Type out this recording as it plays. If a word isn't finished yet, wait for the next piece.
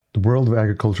world of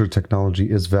agriculture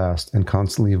technology is vast and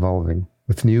constantly evolving,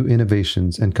 with new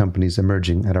innovations and companies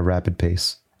emerging at a rapid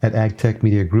pace. At AgTech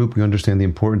Media Group, we understand the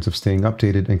importance of staying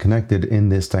updated and connected in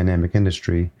this dynamic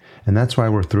industry, and that's why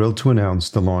we're thrilled to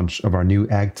announce the launch of our new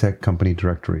AgTech Company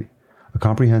Directory, a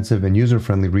comprehensive and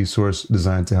user-friendly resource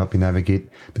designed to help you navigate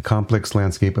the complex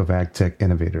landscape of AgTech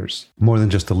innovators. More than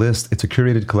just a list, it's a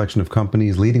curated collection of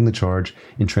companies leading the charge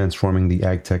in transforming the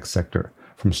AgTech sector.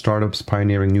 From startups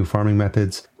pioneering new farming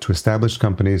methods to established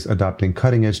companies adopting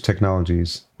cutting-edge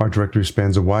technologies, our directory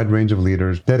spans a wide range of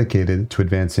leaders dedicated to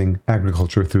advancing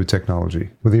agriculture through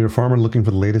technology. Whether you're a farmer looking for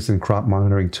the latest in crop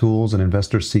monitoring tools, an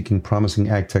investor seeking promising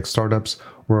agtech startups,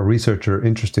 or a researcher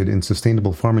interested in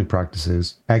sustainable farming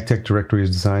practices, AgTech Directory is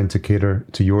designed to cater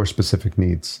to your specific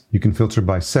needs. You can filter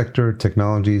by sector,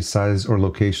 technology, size, or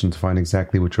location to find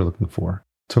exactly what you're looking for.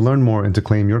 To learn more and to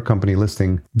claim your company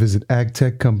listing, visit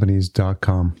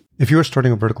agtechcompanies.com. If you are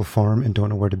starting a vertical farm and don't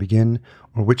know where to begin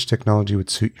or which technology would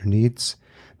suit your needs,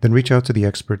 then reach out to the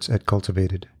experts at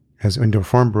Cultivated. As indoor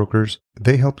farm brokers,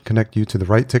 they help connect you to the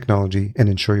right technology and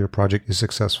ensure your project is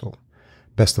successful.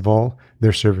 Best of all,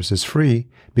 their service is free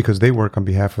because they work on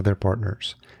behalf of their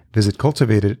partners. Visit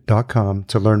cultivated.com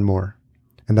to learn more.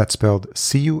 And that's spelled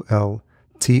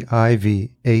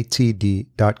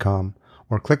cultivatd.com.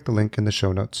 or click the link in the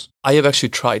show notes. I have actually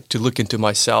tried to look into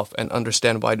myself and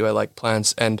understand why do I like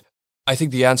plants. And I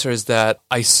think the answer is that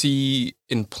I see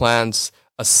in plants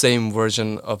a same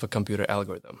version of a computer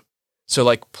algorithm. So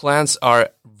like plants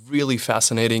are really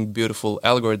fascinating, beautiful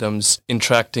algorithms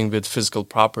interacting with physical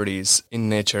properties in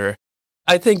nature.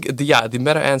 I think the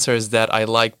meta answer is that I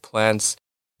like plants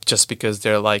just because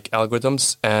they're like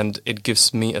algorithms and it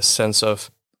gives me a sense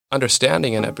of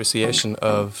understanding and appreciation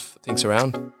of things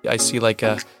around. I see like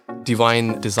a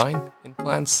divine design in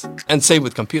plants. And same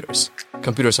with computers.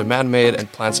 Computers are man-made and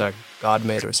plants are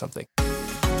God-made or something.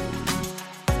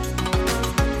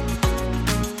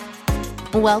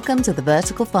 Welcome to the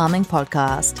Vertical Farming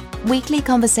Podcast. Weekly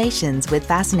conversations with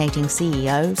fascinating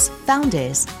CEOs,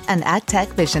 founders, and AgTech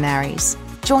visionaries.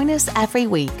 Join us every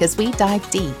week as we dive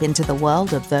deep into the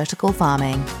world of vertical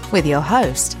farming with your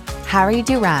host, Harry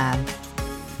Duran.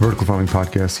 Vertical Farming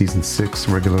Podcast Season 6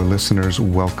 regular listeners,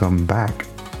 welcome back.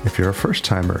 If you're a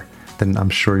first-timer, then I'm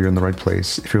sure you're in the right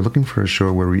place. If you're looking for a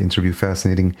show where we interview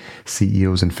fascinating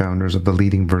CEOs and founders of the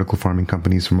leading vertical farming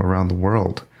companies from around the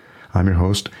world, I'm your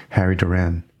host, Harry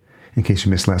Duran. In case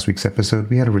you missed last week's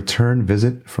episode, we had a return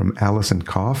visit from Allison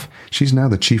Koff. She's now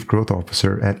the Chief Growth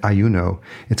Officer at Ayuno.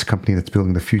 It's a company that's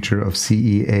building the future of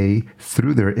CEA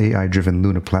through their AI-driven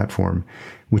Luna platform,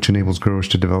 which enables growers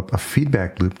to develop a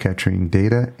feedback loop capturing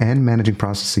data and managing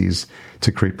processes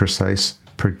to create precise,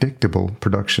 predictable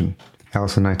production.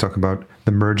 Allison and I talk about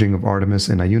the merging of Artemis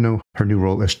and Ayuno, her new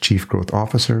role as Chief Growth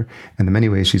Officer, and the many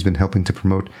ways she's been helping to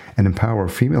promote and empower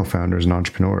female founders and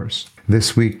entrepreneurs.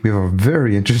 This week, we have a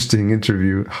very interesting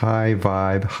interview, high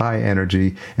vibe, high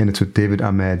energy, and it's with David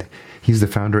Ahmed. He's the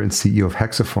founder and CEO of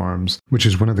Hexafarms, which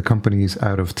is one of the companies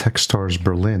out of Techstars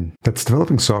Berlin that's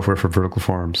developing software for vertical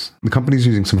farms. The company is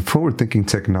using some forward-thinking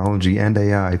technology and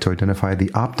AI to identify the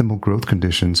optimal growth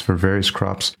conditions for various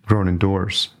crops grown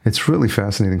indoors. It's really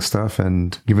fascinating stuff,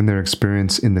 and given their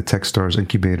experience in the Techstars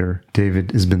incubator,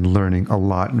 David has been learning a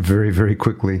lot very, very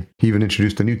quickly. He even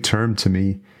introduced a new term to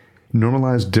me,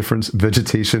 Normalized Difference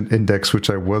Vegetation Index, which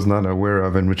I was not aware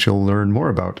of and which you'll learn more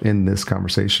about in this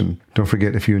conversation. Don't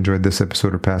forget, if you enjoyed this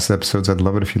episode or past episodes, I'd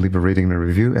love it if you leave a rating and a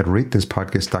review at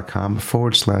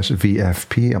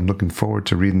ratethispodcast.com/VFP. I'm looking forward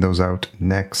to reading those out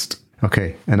next.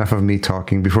 Okay, enough of me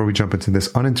talking. Before we jump into this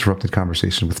uninterrupted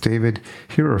conversation with David,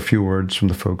 here are a few words from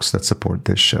the folks that support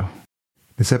this show.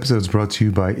 This episode is brought to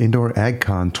you by Indoor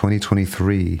AgCon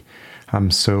 2023. I'm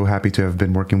so happy to have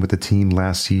been working with the team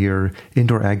last year.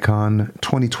 Indoor AgCon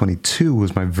 2022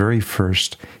 was my very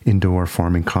first indoor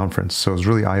farming conference. So it was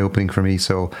really eye-opening for me.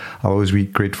 So I'll always be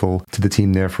grateful to the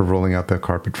team there for rolling out that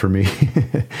carpet for me.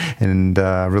 And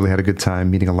really had a good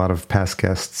time meeting a lot of past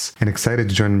guests and excited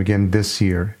to join them again this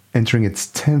year. Entering its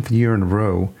 10th year in a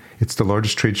row, it's the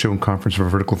largest trade show and conference for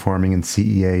vertical farming in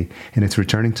CEA, and it's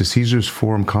returning to Caesars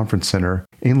Forum Conference Center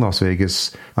in Las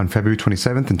Vegas on February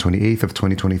 27th and 28th of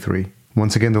 2023.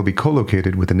 Once again, they'll be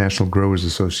co-located with the National Growers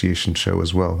Association show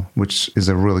as well, which is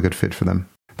a really good fit for them.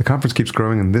 The conference keeps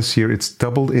growing, and this year it's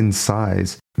doubled in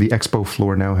size. The expo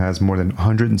floor now has more than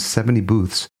 170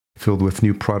 booths filled with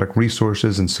new product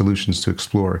resources and solutions to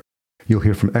explore. You'll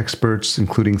hear from experts,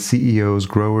 including CEOs,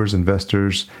 growers,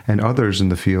 investors, and others in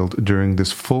the field during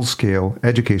this full-scale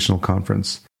educational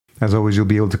conference. As always, you'll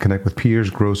be able to connect with peers,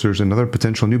 grocers, and other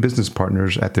potential new business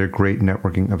partners at their great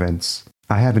networking events.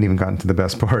 I haven't even gotten to the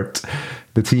best part.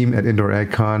 The team at Indoor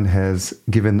AgCon has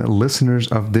given listeners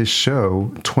of this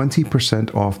show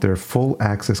 20% off their full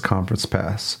access conference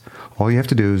pass. All you have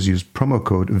to do is use promo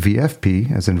code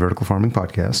VFP, as in Vertical Farming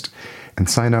Podcast, and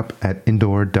sign up at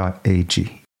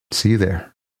indoor.ag. See you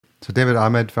there. So David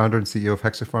Ahmed, founder and CEO of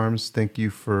Hexa Farms, thank you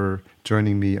for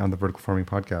joining me on the Vertical Farming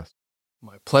Podcast.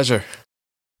 My pleasure.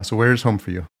 So where's home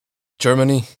for you?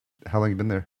 Germany. How long have you been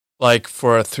there? Like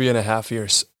for 3.5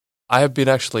 years. I have been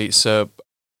I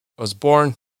was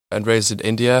born and raised in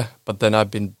India, but then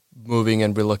I've been moving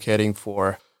and relocating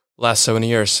for last 7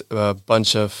 years, a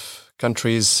bunch of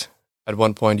countries. At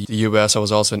one point, the US, I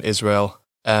was also in Israel,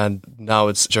 and now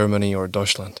it's Germany or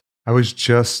Deutschland. I was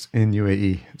just in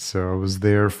UAE, so I was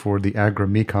there for the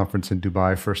Agra-Me conference in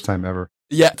Dubai, first time ever.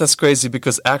 Yeah, that's crazy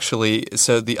because actually,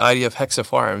 so the idea of Hexa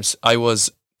Farms, I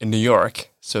was in New York,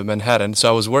 so Manhattan. So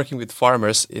I was working with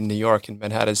farmers in New York, in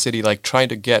Manhattan City, like trying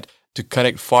to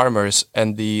connect farmers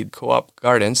and the co-op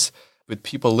gardens with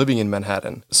people living in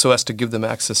Manhattan so as to give them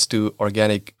access to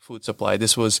organic food supply.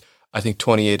 This was, I think,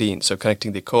 2018, so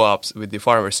connecting the co-ops with the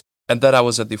farmers. And then I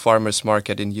was at the farmers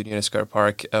market in Union Square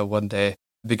Park one day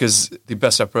because the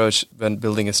best approach when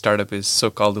building a startup is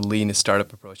so-called the lean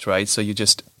startup approach, right? So you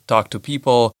just talk to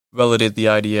people, validate the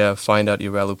idea, find out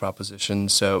your value proposition.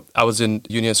 So I was in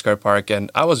Union Square Park and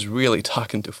I was really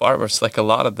talking to farmers, like a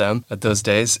lot of them at those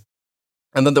days.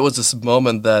 And then there was this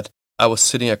moment that I was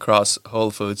sitting across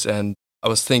Whole Foods and I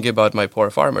was thinking about my poor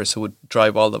farmers who would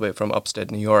drive all the way from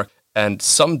upstate New York. And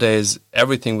some days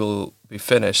everything will be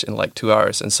finished in like 2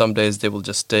 hours. And some days they will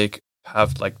just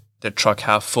have like their truck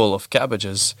half full of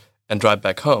cabbages and drive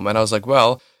back home. And I was like,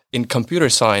 well, in computer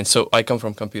science, so I come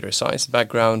from computer science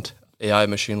background, AI,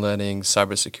 machine learning,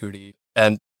 cybersecurity,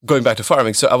 and going back to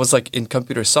farming. So I was like, in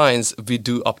computer science, we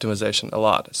do optimization a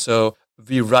lot. So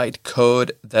we write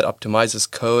code that optimizes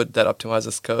code, that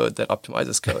optimizes code, that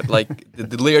optimizes code. Like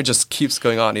the layer just keeps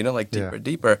going on, like deeper,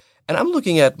 deeper. And I'm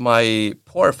looking at my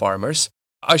poor farmers,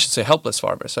 I should say helpless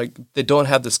farmers, like they don't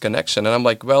have this connection. And I'm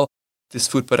like, well, this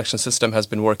food production system has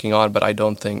been working on, but I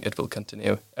don't think it will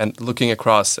continue. And looking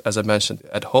across, as I mentioned,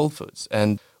 at Whole Foods,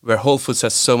 and where Whole Foods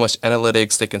has so much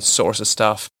analytics, they can source the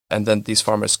stuff, and then these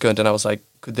farmers couldn't. And I was like,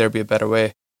 could there be a better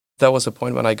way? That was the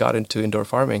point when I got into indoor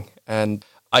farming. And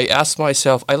I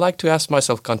like to ask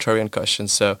myself contrarian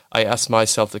questions. So I asked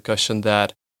myself the question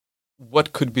that,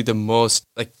 what could be the most,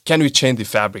 can we change the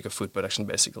fabric of food production,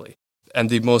 basically? And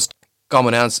the most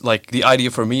common answer, the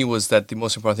idea for me was that the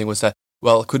most important thing was that,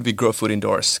 well, could we grow food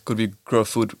indoors? Could we grow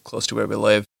food close to where we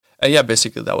live? And yeah,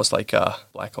 basically that was like a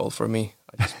black hole for me.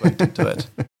 I just went into it.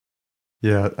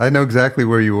 Yeah, I know exactly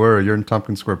where you were. You're in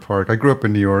Tompkins Square Park. I grew up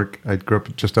in New York. I grew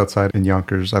up just outside in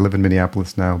Yonkers. I live in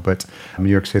Minneapolis now, but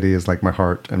New York City is like my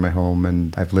heart and my home.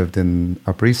 And I've lived in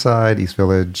Upper East Side, East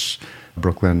Village,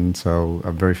 Brooklyn. So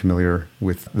I'm very familiar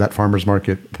with that farmer's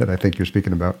market that I think you're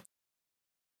speaking about.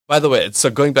 By the way, so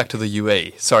going back to the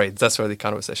UAE, sorry, that's where the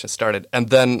conversation started. And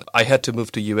then I had to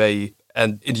move to UAE.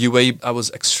 And in UAE, I was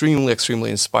extremely,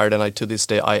 extremely inspired. And to this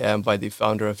day, I am by the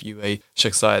founder of UAE,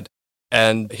 Sheikh Zayed.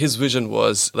 And his vision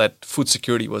was that food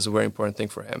security was a very important thing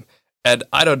for him. And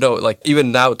I don't know,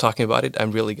 even now talking about it,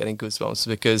 I'm really getting goosebumps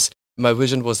because my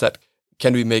vision was that,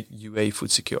 can we make UAE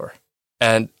food secure?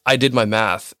 And I did my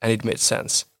math and it made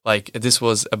sense. This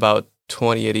was about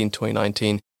 2018,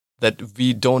 2019, that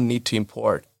we don't need to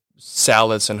import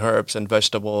salads and herbs and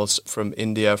vegetables from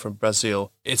India, from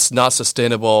Brazil. It's not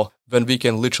sustainable when we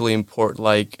can literally import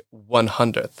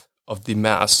 1/100th of the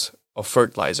mass of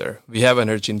fertilizer. We have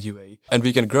energy in UAE and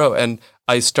we can grow. And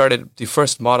I started the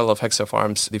first model of Hexa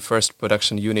Farms. The first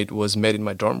production unit was made in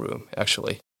my dorm room,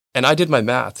 actually. And I did my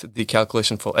math, the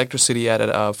calculation for electricity added,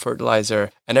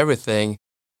 fertilizer and everything.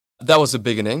 That was the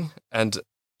beginning. And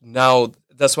now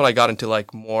that's when I got into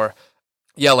more,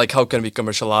 how can we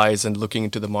commercialize and looking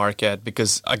into the market?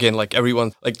 Because again,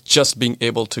 everyone, just being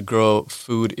able to grow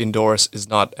food indoors is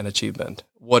not an achievement.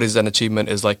 What is an achievement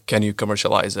is can you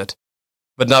commercialize it?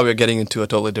 But now we're getting into a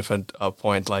totally different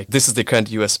point. This is the current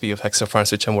USP of Hexa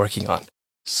Farms, which I'm working on.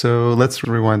 So let's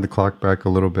rewind the clock back a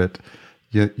little bit.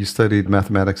 You studied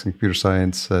mathematics and computer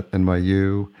science at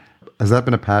NYU. Has that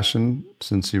been a passion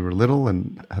since you were little?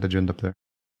 And how did you end up there?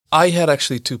 I had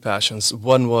actually two passions.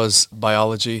 One was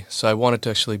biology. So I wanted to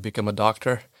actually become a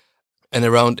doctor. And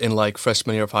around in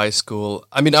freshman year of high school,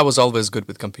 I was always good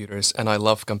with computers and I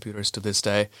love computers to this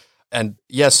day. And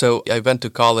yeah, so I went to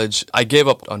college. I gave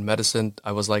up on medicine.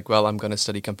 I was like, well, I'm going to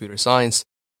study computer science.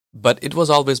 But it was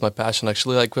always my passion.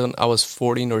 Actually, when I was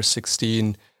 14 or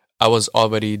 16, I was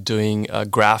already doing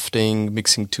grafting,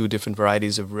 mixing two different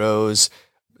varieties of rows,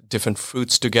 different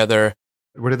fruits together.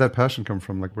 Where did that passion come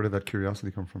from? Where did that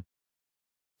curiosity come from?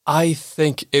 I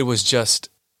think it was just,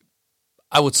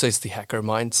 I would say it's the hacker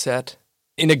mindset.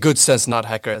 In a good sense, not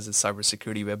hacker as a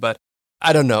cybersecurity way, but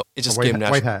I don't know. It just came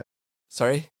naturally. White hat.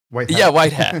 Sorry? White hat. Yeah,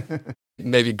 white hat.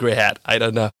 Maybe gray hat. I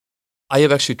don't know. I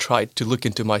have actually tried to look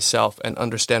into myself and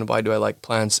understand why do I like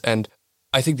plants. And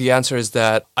I think the answer is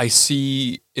that I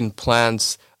see in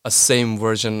plants a same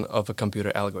version of a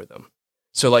computer algorithm.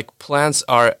 So like plants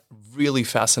are really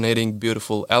fascinating,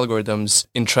 beautiful algorithms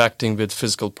interacting with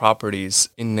physical properties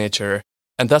in nature.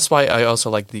 And that's why I also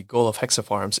like the goal of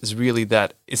Hexafarms is really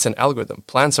that it's an algorithm.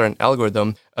 Plants are an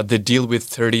algorithm. They deal with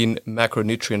 13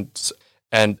 macronutrients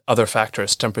and other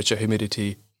factors, temperature,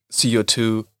 humidity,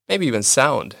 CO2, maybe even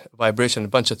sound, vibration, a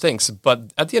bunch of things.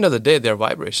 But at the end of the day, they're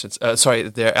vibrations. They're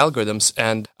algorithms.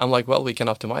 And I'm like, well, we can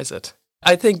optimize it.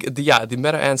 I think the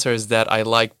meta answer is that I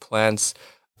like plants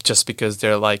just because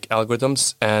they're like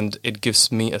algorithms, and it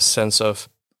gives me a sense of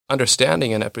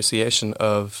understanding and appreciation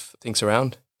of things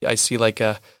around. I see like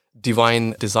a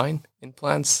divine design in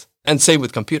plants. And same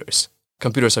with computers.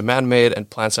 Computers are man-made and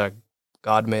plants are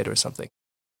God-made or something.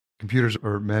 Computers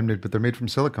are man-made, but they're made from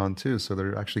silicon too. So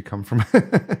they actually come from,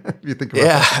 if you think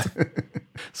about it,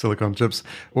 silicon chips.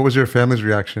 What was your family's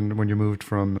reaction when you moved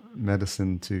from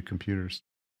medicine to computers?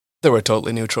 They were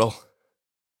totally neutral.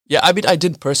 Yeah, I mean, I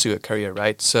didn't pursue a career,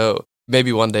 right? So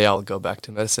maybe one day I'll go back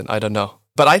to medicine. I don't know.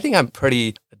 But I think I'm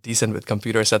pretty decent with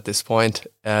computers at this point.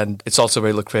 And it's also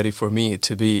very lucrative for me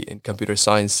to be in computer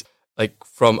science, like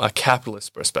from a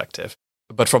capitalist perspective.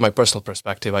 But from my personal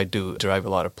perspective, I do derive a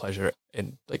lot of pleasure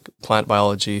in like plant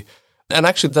biology. And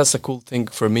actually, that's the cool thing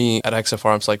for me at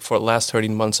Hexafarms. Like for the last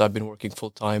 13 months, I've been working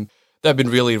full time. There have been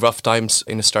really rough times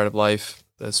in a startup life.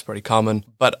 That's pretty common.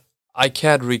 But I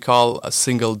can't recall a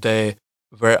single day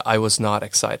where I was not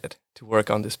excited to work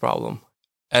on this problem.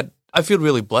 And I feel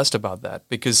really blessed about that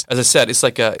because, as I said, it's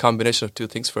like a combination of two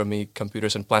things for me,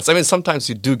 computers and plants. I mean, sometimes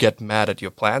you do get mad at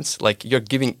your plants, like you're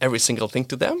giving every single thing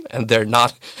to them and they're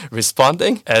not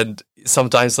responding. And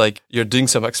sometimes like you're doing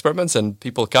some experiments and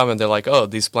people come and they're like, oh,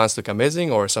 these plants look amazing.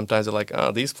 Or sometimes they're like,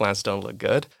 oh, these plants don't look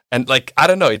good. And like, I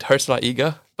don't know, it hurts my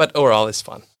ego, but overall it's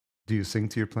fun. Do you sing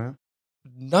to your plant?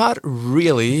 Not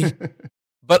really.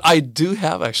 But I do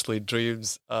have actually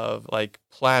dreams of like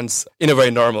plants in a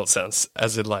very normal sense,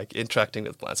 as in like interacting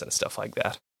with plants and stuff like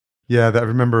that. Yeah, I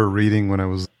remember reading when I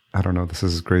was, I don't know, this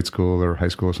is grade school or high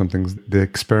school or something, the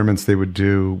experiments they would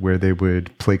do where they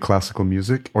would play classical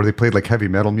music or they played like heavy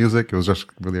metal music. It was just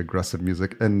really aggressive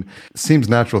music. And it seems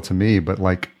natural to me, but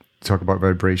like talk about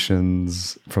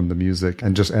vibrations from the music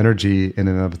and just energy in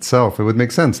and of itself, it would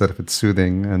make sense that if it's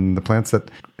soothing and the plants that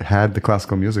had the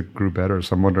classical music grew better.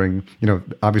 So I'm wondering,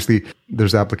 obviously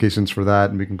there's applications for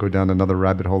that and we can go down another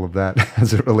rabbit hole of that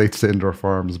as it relates to indoor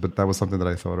farms. But that was something that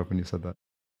I thought of when you said that.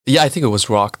 Yeah, I think it was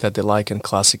rock that they like and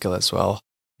classical as well.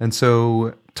 And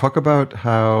so talk about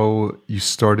how you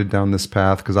started down this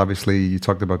path, because obviously you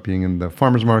talked about being in the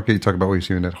farmer's market, you talked about what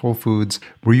you're doing at Whole Foods.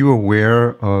 Were you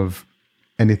aware of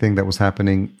anything that was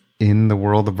happening in the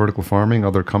world of vertical farming,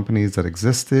 other companies that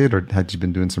existed, or had you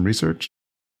been doing some research?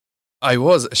 I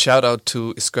was. Shout out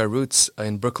to Square Roots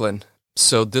in Brooklyn.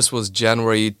 So this was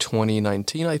January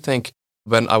 2019, I think,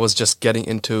 when I was just getting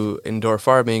into indoor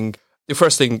farming. The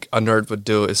first thing a nerd would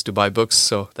do is to buy books.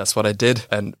 So that's what I did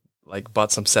and like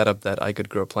bought some setup that I could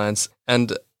grow plants.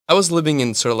 And I was living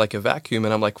in sort of like a vacuum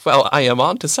and I'm like, well, I am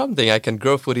on to something. I can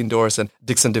grow food indoors. And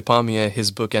Dixon DePalmier,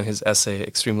 his book and his essay,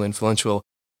 extremely influential.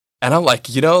 And I'm like,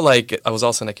 I was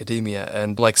also in academia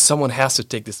and like someone has to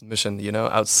take this mission,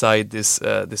 outside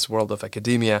this world of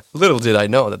academia. Little did I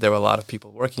know that there were a lot of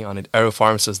people working on it.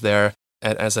 AeroFarms was there.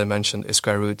 And as I mentioned,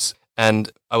 Square Roots.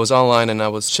 And I was online and I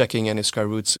was checking in Square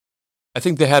Roots. I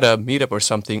think they had a meetup or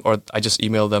something, or I just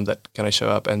emailed them that, can I show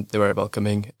up? And they were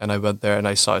welcoming. And I went there and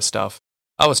I saw stuff.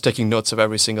 I was taking notes of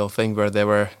every single thing where they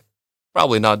were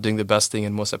probably not doing the best thing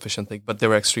and most efficient thing, but they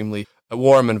were extremely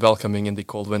warm and welcoming in the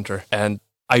cold winter. And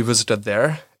I visited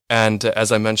there, and as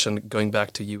I mentioned, going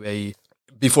back to UAE,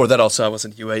 before that also I was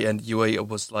in UAE, and UAE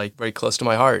was like very close to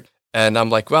my heart. And I'm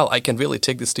like, well, I can really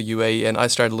take this to UAE, and I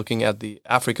started looking at the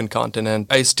African continent.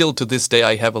 I still, to this day,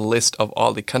 I have a list of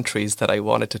all the countries that I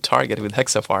wanted to target with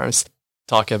Hexafarms.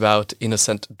 Talk about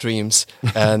innocent dreams.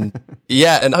 And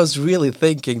and I was really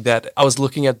thinking that I was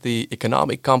looking at the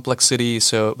economic complexity.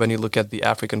 So when you look at the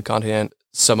African continent,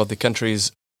 some of the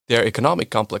countries, their economic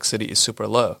complexity is super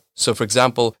low. So, for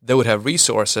example, they would have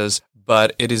resources,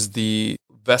 but it is the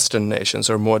Western nations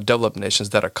or more developed nations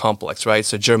that are complex, right?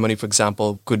 So Germany, for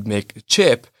example, could make a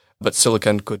chip, but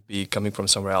silicon could be coming from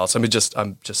somewhere else. I'm just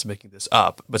making this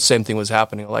up. But same thing was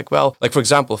happening. Like, for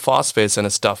example, phosphates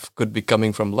and stuff could be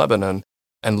coming from Lebanon,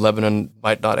 and Lebanon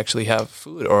might not actually have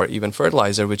food or even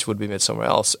fertilizer, which would be made somewhere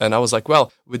else. And I was like,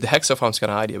 well, with the Hexafarms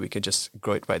kind of idea, we could just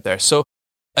grow it right there. So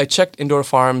I checked indoor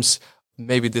farms.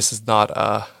 Maybe this is not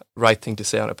a right thing to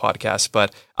say on a podcast,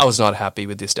 but I was not happy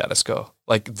with the status quo.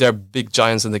 Like, they're big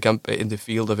giants in the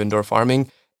field of indoor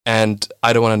farming, and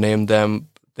I don't want to name them.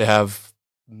 They have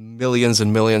millions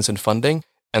and millions in funding,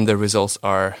 and the results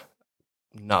are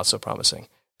not so promising.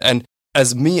 And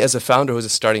as a founder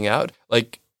who's starting out,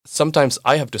 like, sometimes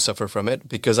I have to suffer from it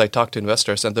because I talk to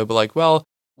investors and they'll be like, well,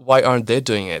 why aren't they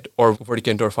doing it? Or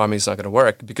vertical indoor farming is not going to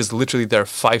work because literally there are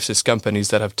 5-6 companies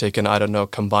that have taken, I don't know,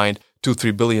 combined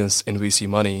 2-3 billions in VC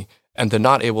money, and they're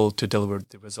not able to deliver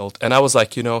the result. And I was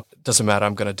like, it doesn't matter,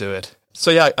 I'm going to do it.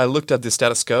 So yeah, I looked at the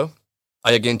status quo.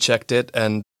 I again checked it,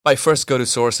 and my first go-to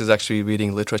source is actually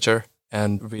reading literature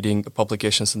and reading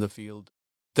publications in the field.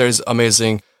 There's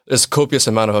copious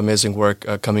amount of amazing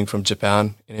work coming from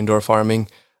Japan in indoor farming.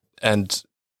 And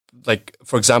like,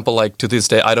 for example, like to this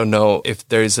day, I don't know if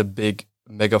there is a big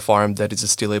mega farm that is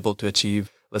still able to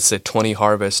achieve, let's say, 20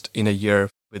 harvest in a year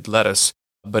with lettuce.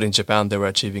 But in Japan, they were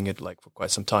achieving it like for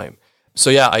quite some time. So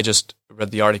yeah, I just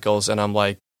read the articles and I'm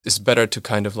like, it's better to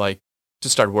kind of like to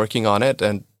start working on it.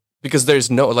 And because there's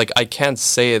no, like, I can't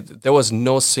say it, there was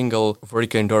no single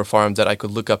vertical indoor farm that I could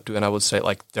look up to and I would say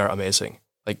like, they're amazing.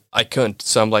 Like, I couldn't.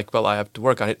 So I'm like, well, I have to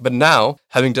work on it. But now,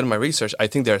 having done my research, I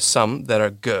think there are some that are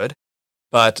good,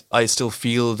 but I still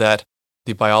feel that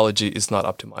the biology is not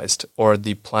optimized or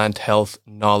the plant health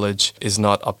knowledge is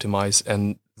not optimized,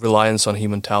 and reliance on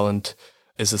human talent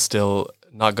is still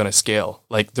not going to scale.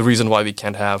 Like, the reason why we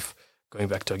can't have, going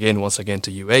back to once again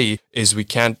to UAE, is we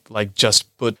can't like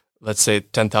just put, let's say,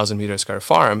 10,000 meter square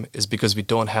farm is because we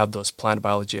don't have those plant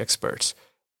biology experts.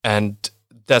 And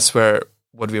that's where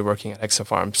what we're working at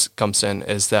Hexafarms comes in,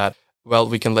 is that, well,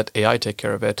 we can let AI take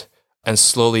care of it. And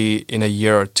slowly in a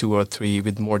year or 2 or 3,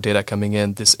 with more data coming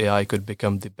in, this AI could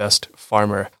become the best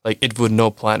farmer. Like, it would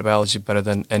know plant biology better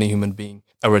than any human being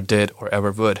ever did or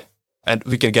ever would. And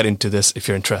we can get into this if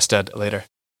you're interested later.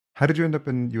 How did you end up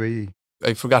in UAE?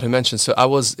 I forgot to mention. So I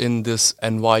was in this I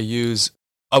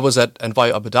was at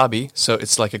NYU Abu Dhabi. So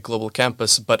it's like a global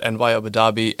campus, but NYU Abu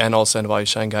Dhabi and also NYU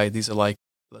Shanghai, these are like,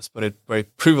 let's put it, very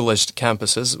privileged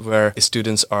campuses where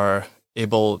students are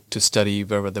able to study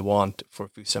wherever they want for a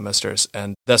few semesters.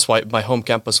 And that's why my home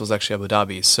campus was actually Abu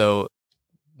Dhabi. So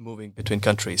moving between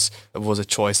countries was a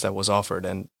choice that was offered,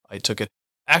 and I took it.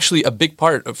 Actually, a big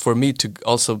part for me to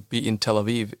also be in Tel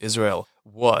Aviv, Israel,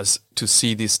 was to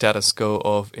see the status quo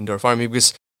of indoor farming,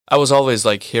 because I was always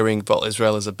like hearing, well,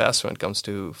 Israel is the best when it comes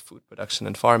to food production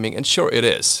and farming. And sure, it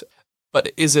is.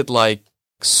 But is it like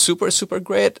super, super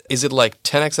great? Is it like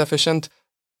 10x efficient?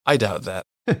 I doubt that.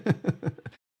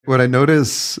 What I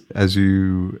notice as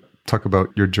you talk about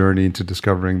your journey into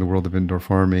discovering the world of indoor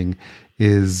farming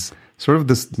is sort of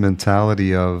this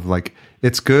mentality of like,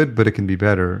 it's good, but it can be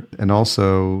better. And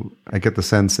also, I get the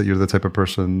sense that you're the type of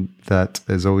person that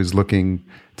is always looking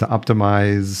to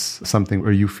optimize something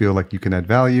where you feel like you can add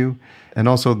value. And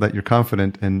also that you're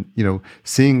confident in,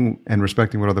 seeing and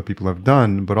respecting what other people have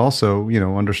done, but also,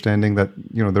 understanding that,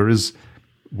 there is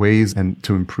ways and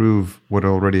to improve what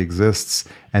already exists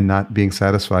and not being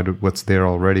satisfied with what's there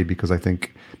already. Because I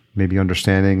think maybe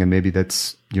understanding, and maybe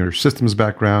that's your systems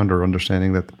background, or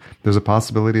understanding that there's a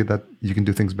possibility that you can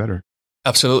do things better.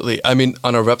 Absolutely. I mean,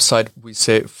 on our website, we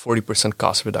say 40%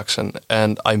 cost reduction,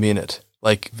 and I mean it.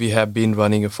 Like, we have been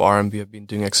running a farm, we have been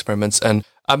doing experiments, and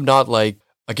I'm not like,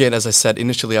 again, as I said,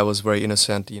 initially I was very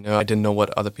innocent, I didn't know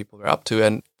what other people were up to,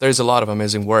 and there's a lot of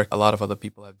amazing work a lot of other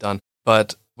people have done.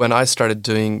 But when I started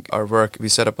doing our work, we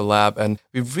set up a lab, and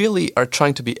we really are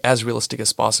trying to be as realistic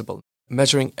as possible,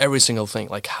 measuring every single thing.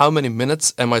 Like, how many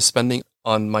minutes am I spending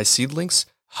on my seedlings?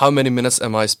 How many minutes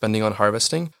am I spending on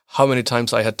harvesting? How many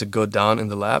times I had to go down in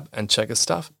the lab and check his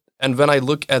stuff? And when I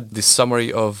look at the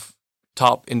summary of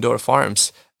top indoor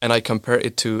farms and I compare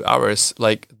it to ours,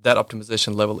 like, that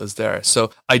optimization level is there.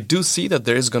 So I do see that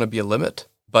there is going to be a limit,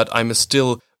 but I'm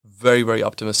still very, very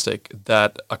optimistic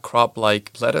that a crop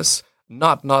like lettuce,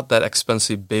 not that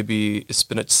expensive baby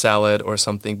spinach salad or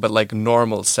something, but like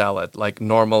normal salad, like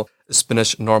normal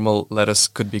spinach, normal lettuce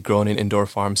could be grown in indoor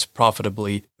farms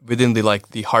profitably within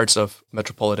the hearts of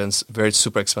metropolitans, where it's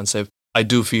super expensive. I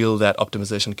do feel that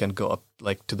optimization can go up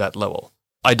like to that level.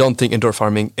 I don't think indoor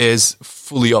farming is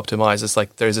fully optimized. It's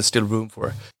like there's still room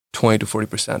for 20 to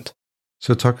 40%.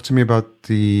 So talk to me about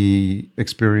the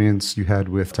experience you had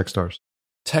with Techstars.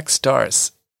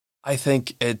 Techstars, I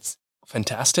think it's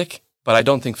fantastic, but I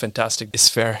don't think fantastic is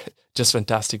fair. Just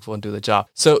fantastic won't do the job.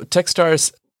 So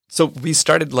Techstars, so we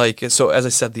started as I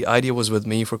said, the idea was with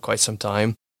me for quite some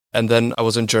time. And then I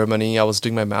was in Germany. I was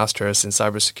doing my master's in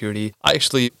cybersecurity. I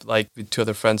actually, like with two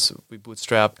other friends, we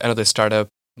bootstrapped another startup.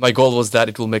 My goal was that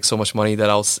it will make so much money that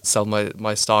I'll sell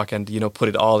my stock and, put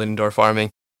it all in indoor farming.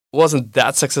 It wasn't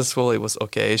that successful. It was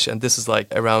okay-ish. And this is like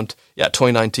around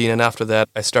 2019. And after that,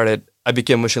 I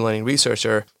became a machine learning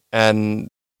researcher. And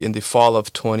in the fall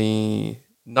of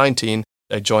 2019,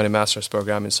 I joined a master's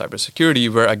program in cybersecurity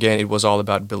where, again, it was all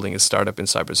about building a startup in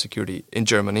cybersecurity in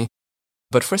Germany.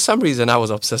 But for some reason, I was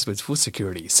obsessed with food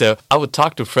security. So I would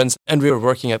talk to friends and we were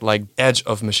working at like edge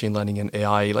of machine learning and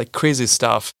AI, like crazy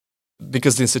stuff.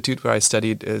 Because the institute where I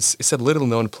studied it's a little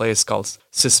known place called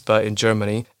CISPA in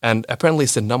Germany. And apparently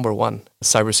it's the number one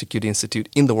cybersecurity institute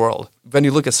in the world. When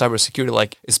you look at cybersecurity,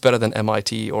 like it's better than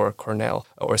MIT or Cornell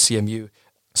or CMU.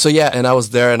 So and I was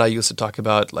there and I used to talk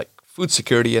about like food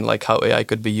security and like how AI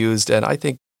could be used. And I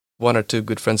think one or two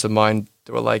good friends of mine,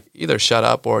 they were like, either shut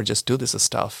up or just do this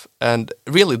stuff. And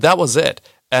really, that was it.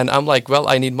 And I'm like, well,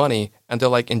 I need money. And they're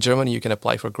like, in Germany, you can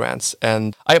apply for grants.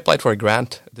 And I applied for a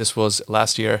grant. This was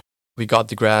last year. We got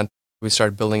the grant. We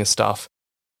started building stuff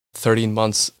 13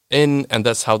 months in, and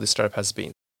that's how the startup has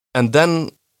been. And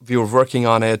then we were working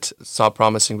on it, saw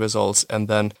promising results, and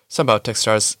then somehow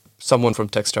someone from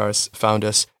Techstars found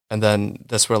us. And then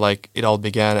that's where like it all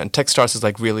began. And Techstars is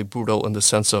like really brutal in the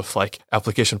sense of like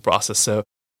application process. So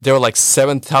there were like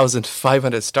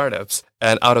 7,500 startups,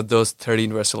 and out of those,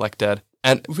 13 were selected.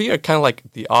 And we are kind of like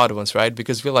the odd ones, right?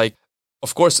 Because we're like,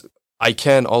 of course, I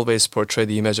can always portray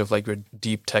the image of like we're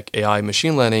deep tech AI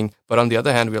machine learning, but on the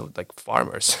other hand, we're like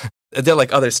farmers. They're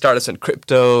like other startups in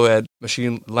crypto and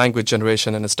machine language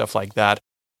generation and stuff like that.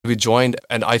 We joined,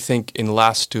 and I think in the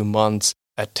last 2 months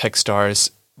at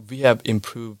Techstars, we have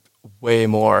improved way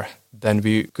more than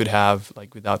we could have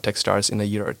like without Techstars in a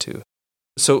year or two.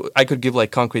 So I could give like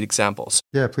concrete examples.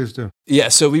 Yeah, please do. Yeah,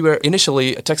 so we were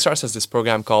initially, Techstars has this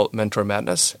program called Mentor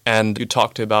Madness, and you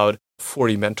talk to about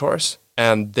 40 mentors,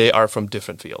 and they are from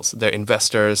different fields. They're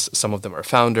investors, some of them are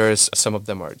founders, some of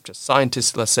them are just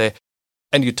scientists, let's say.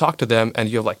 And you talk to them and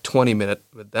you have like 20 minutes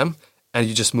with them, and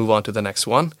you just move on to the next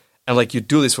one. And like you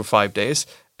do this for 5 days.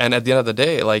 And at the end of the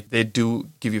day, like they do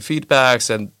give you feedbacks,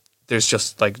 and there's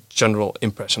just like general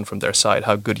impression from their side,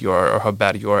 how good you are or how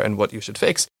bad you are and what you should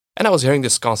fix. And I was hearing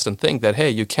this constant thing that, hey,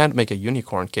 you can't make a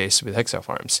unicorn case with Hexa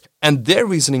farms. And their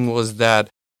reasoning was that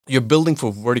you're building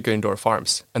for vertical indoor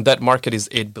farms, and that market is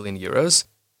 8 billion euros.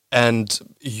 And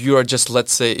you're just,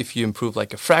 let's say, if you improve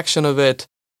like a fraction of it,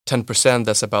 10%,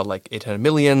 that's about like 800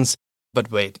 millions. But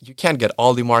wait, you can't get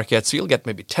all the market, so you'll get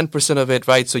maybe 10% of it,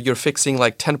 right? So you're fixing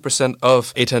like 10%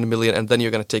 of 800 million, and then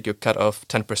you're going to take your cut of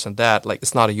 10% that. Like,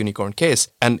 it's not a unicorn case.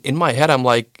 And in my head, I'm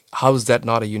like, how is that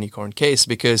not a unicorn case?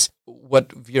 Because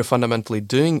what we are fundamentally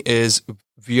doing is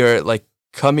we are like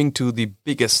coming to the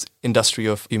biggest industry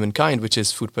of humankind, which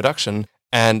is food production.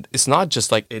 And it's not just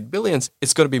like 8 billions,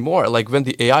 it's going to be more. Like when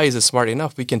the AI is smart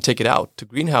enough, we can take it out to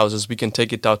greenhouses, we can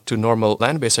take it out to normal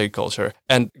land-based agriculture.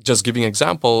 And just giving an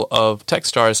example of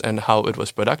Techstars and how it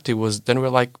was productive was then we're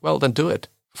like, well, then do it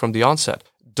from the onset.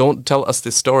 Don't tell us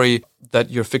this story that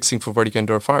you're fixing for vertical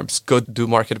indoor farms. Go do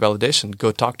market validation,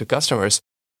 go talk to customers.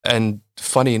 And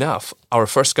funny enough, our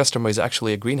first customer is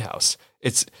actually a greenhouse.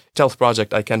 It's Stealth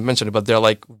Project, I can't mention it, but they're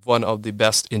like one of the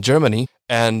best in Germany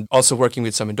and also working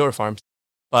with some indoor farms.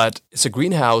 But it's a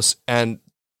greenhouse, and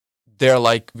they're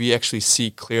like, we actually see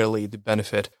clearly the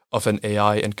benefit of an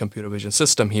AI and computer vision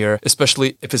system here,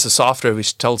 especially if it's a software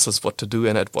which tells us what to do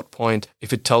and at what point,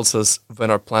 if it tells us when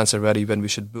our plants are ready, when we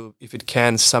should move, if it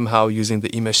can somehow using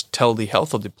the image tell the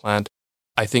health of the plant,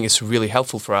 I think it's really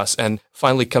helpful for us. And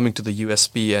finally coming to the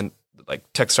USP and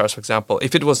like Techstars, for example,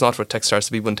 if it was not for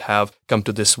Techstars, we wouldn't have come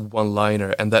to this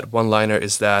one-liner. And that one-liner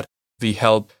is that we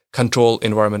help control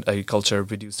environment agriculture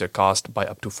reduce their cost by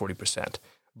up to 40%.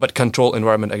 But control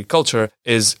environment agriculture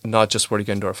is not just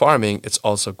vertical indoor farming, it's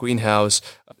also greenhouse,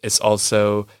 it's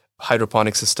also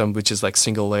hydroponic system, which is like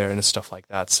single layer and stuff like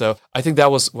that. So I think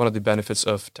that was one of the benefits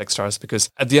of Techstars, because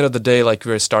at the end of the day, like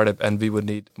we're a startup and we would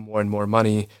need more and more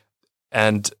money,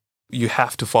 and you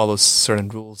have to follow certain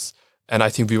rules. And I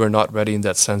think we were not ready in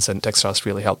that sense, and Techstars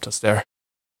really helped us there.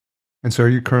 And so are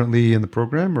you currently in the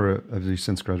program, or have you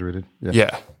since graduated?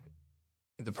 Yeah.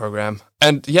 In the program.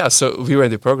 And yeah, so we were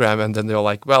in the program, and then they were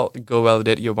like, well, go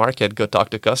validate your market, go talk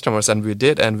to customers. And we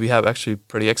did. And we have actually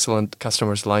pretty excellent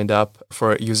customers lined up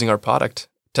for using our product,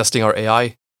 testing our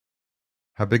AI.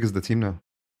 How big is the team now?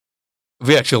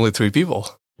 We actually only 3 people.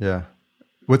 Yeah.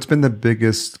 What's been the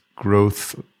biggest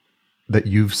growth that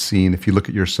you've seen if you look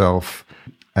at yourself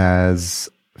as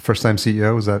first-time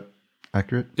CEO? Is that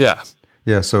accurate? Yeah.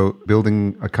 Yeah. So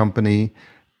building a company,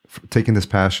 taking this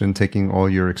passion, taking all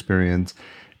your experience,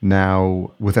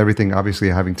 now with everything, obviously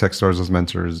having Techstars as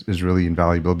mentors is really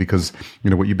invaluable because,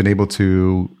 what you've been able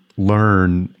to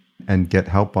learn and get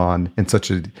help on in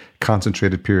such a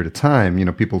concentrated period of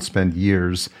time. People spend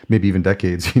years, maybe even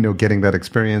decades, getting that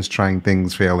experience, trying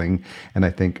things, failing. And I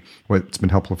think what's been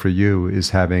helpful for you is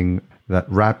having that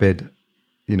rapid,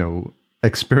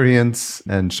 experience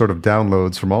and sort of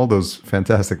downloads from all those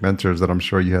fantastic mentors that I'm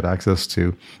sure you had access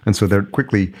to. And so they're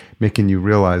quickly making you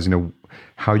realize,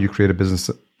 how you create a business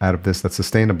out of this that's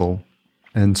sustainable.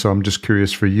 And so I'm just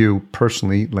curious for you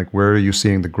personally, like, where are you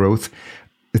seeing the growth?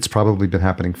 It's probably been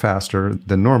happening faster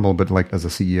than normal, but like as a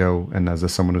CEO and as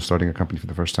someone who's starting a company for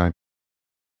the first time.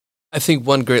 I think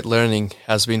one great learning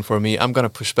has been for me, I'm going to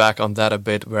push back on that a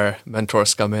bit where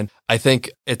mentors come in. I think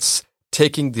it's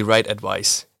taking the right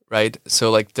advice, right?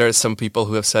 So like there are some people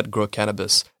who have said grow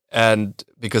cannabis and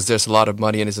because there's a lot of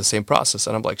money and it's the same process.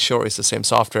 And I'm like, sure, it's the same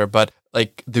software, but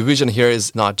like the vision here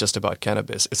is not just about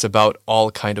cannabis. It's about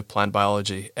all kind of plant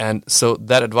biology. And so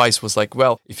that advice was like,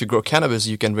 well, if you grow cannabis,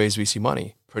 you can raise VC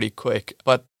money pretty quick.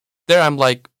 But there I'm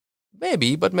like,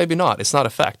 maybe, but maybe not. It's not a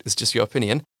fact. It's just your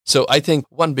opinion. So I think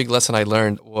one big lesson I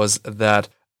learned was that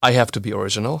I have to be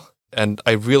original and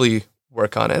I really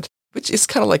work on it, which is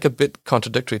kind of like a bit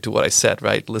contradictory to what I said,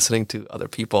 right? Listening to other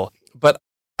people. But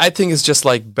I think it's just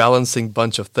like balancing a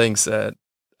bunch of things. It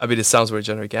sounds very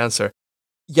generic answer.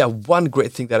 Yeah, one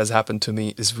great thing that has happened to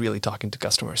me is really talking to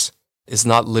customers. Is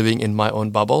not living in my own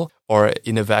bubble or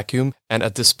in a vacuum. And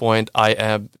at this point, I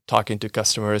am talking to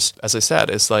customers. As I said,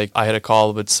 it's like I had a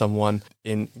call with someone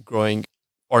in growing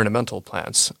ornamental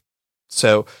plants.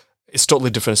 So it's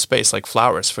totally different space. Like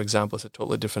flowers, for example, is a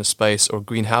totally different space, or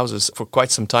greenhouses. For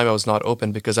quite some time, I was not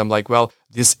open because I'm like, well,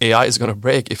 this AI is going to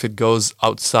break if it goes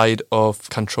outside of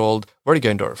controlled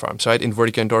vertical indoor farms, right? In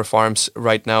vertical indoor farms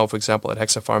right now, for example, at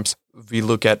Hexa Farms, we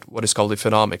look at what is called the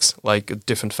phenomics, like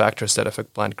different factors that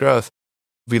affect plant growth.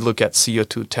 We look at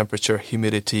CO2, temperature,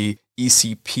 humidity,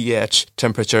 EC, pH,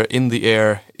 temperature in the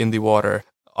air, in the water,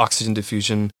 oxygen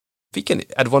diffusion. We can,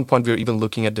 at one point, we were even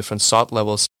looking at different salt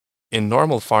levels. In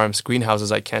normal farms,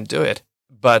 greenhouses, I can't do it.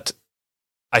 But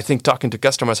I think talking to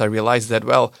customers, I realized that,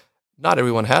 well, not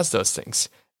everyone has those things.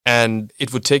 And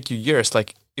it would take you years.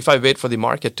 Like if I wait for the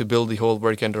market to build the whole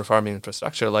vertical indoor farming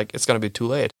infrastructure, like it's going to be too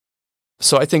late.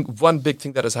 So I think one big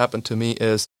thing that has happened to me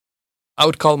is I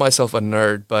would call myself a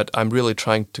nerd, but I'm really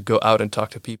trying to go out and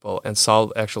talk to people and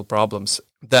solve actual problems.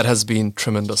 That has been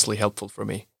tremendously helpful for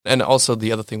me. And also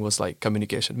the other thing was like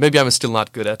communication. Maybe I'm still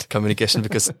not good at communication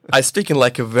because I speak in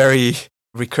like a very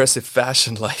recursive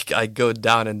fashion, like I go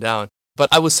down and down. But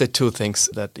I would say two things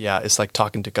that, yeah, it's like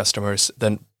talking to customers,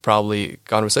 then probably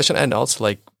conversation, and also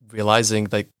like realizing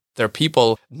like there are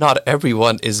people, not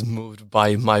everyone is moved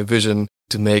by my vision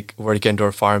to make vertical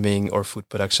indoor farming or food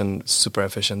production super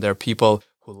efficient. There are people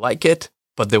who like it,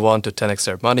 but they want to 10x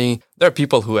their money. There are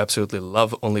people who absolutely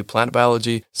love only plant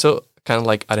biology. So kind of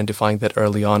like identifying that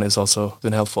early on is also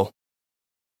been helpful.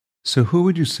 So who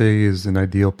would you say is an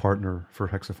ideal partner for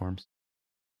Hexa Farms?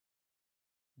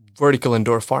 Vertical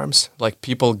indoor farms, like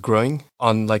people growing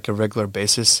on like a regular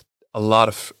basis, a lot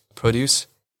of produce,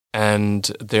 and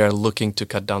they're looking to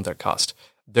cut down their cost.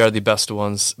 They're the best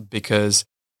ones because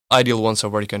ideal ones are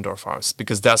vertical indoor farms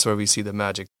because that's where we see the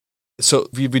magic. So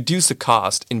we reduce the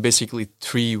cost in basically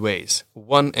three ways.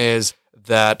 One is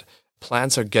that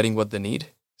plants are getting what they need.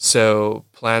 So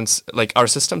plants, like our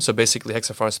system, so basically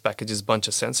Hexa Farms packages a bunch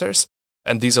of sensors.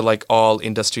 And these are like all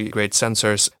industry grade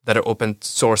sensors that are open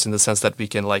source in the sense that we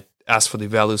can like ask for the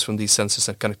values from these sensors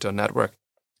and connect to a network.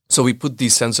 So we put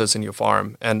these sensors in your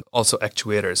farm and also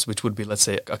actuators, which would be, let's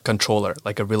say, a controller,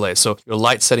 like a relay. So your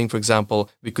light setting, for example,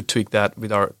 we could tweak that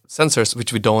with our sensors,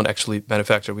 which we don't actually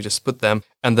manufacture. We just put them.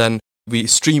 And then we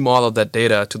stream all of that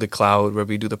data to the cloud where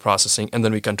we do the processing, and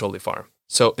then we control the farm.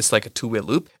 So it's like a two-way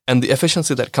loop. And the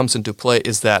efficiency that comes into play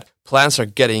is that plants are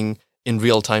getting in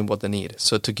real time what they need.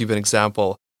 So to give an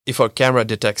example, if our camera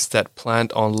detects that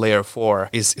plant on layer 4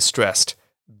 is stressed,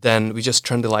 then we just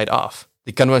turn the light off.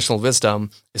 The conventional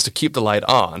wisdom is to keep the light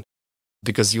on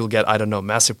because you'll get,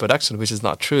 massive production, which is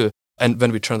not true. And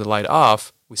when we turn the light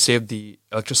off, we save the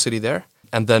electricity there.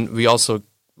 And then we also,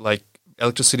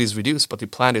 electricity is reduced, but the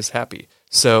plant is happy.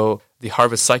 So the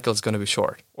harvest cycle is going to be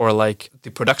short, or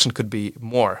the production could be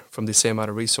more from the same amount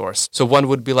of resource. So one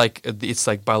would be it's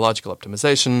like biological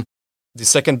optimization. The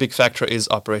second big factor is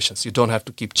operations. You don't have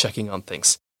to keep checking on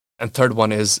things. And third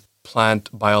one is plant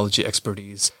biology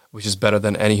expertise, which is better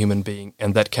than any human being.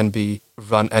 And that can be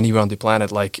run anywhere on the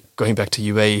planet, like going back to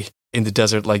UAE in the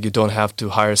desert, you don't have to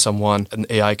hire someone, an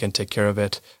AI can take care of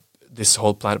it. This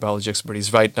whole plant biology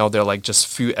expertise. Right now, there are just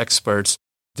few experts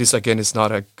This, again, is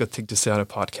not a good thing to say on a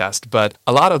podcast, but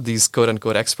a lot of these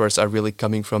quote-unquote experts are really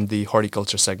coming from the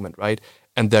horticulture segment, right?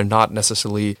 And they're not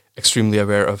necessarily extremely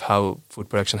aware of how food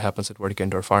production happens at vertical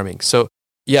indoor farming. So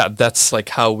yeah, that's like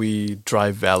how we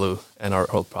drive value in our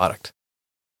whole product.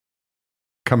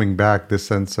 Coming back, this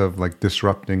sense of like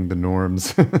disrupting the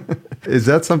norms. Is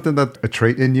that something that a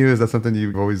trait in you? Is that something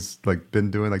you've always like been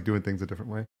doing, like doing things a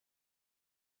different way?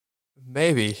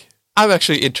 Maybe. I'm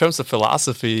actually, in terms of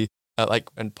philosophy,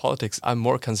 and politics, I'm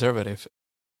more conservative.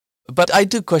 But I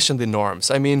do question the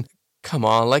norms. I mean, come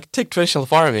on, like take traditional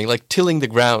farming, like tilling the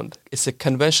ground. It's a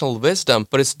conventional wisdom,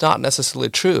 but it's not necessarily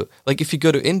true. Like if you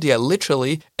go to India,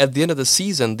 literally at the end of the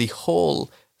season, the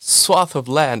whole swath of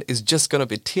land is just going to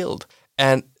be tilled.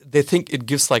 And they think it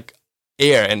gives like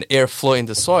air and airflow in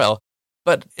the soil,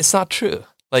 but it's not true.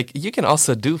 Like you can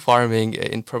also do farming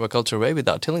in permaculture way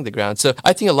without tilling the ground. So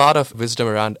I think a lot of wisdom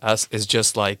around us is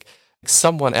just like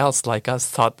someone else like us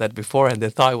thought that before and they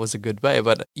thought it was a good way.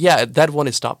 But yeah, that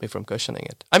won't stop me from questioning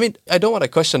it. I mean, I don't want to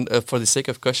question for the sake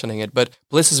of questioning it, but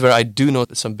places where I do know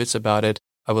some bits about it,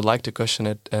 I would like to question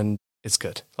it, and it's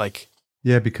good. Like,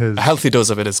 yeah, because a healthy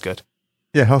dose of it is good.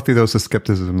 Yeah, healthy dose of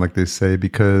skepticism, like they say,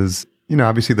 because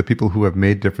obviously the people who have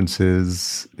made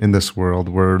differences in this world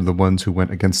were the ones who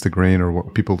went against the grain or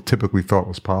what people typically thought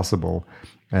was possible.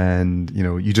 And,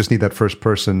 you just need that first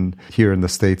person. Here in the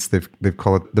States, they've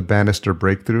called it the Bannister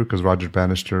breakthrough, because Roger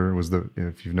Bannister was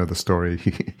if you know the story,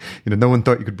 no one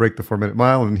thought you could break the 4-minute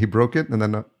mile, and he broke it. And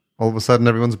then all of a sudden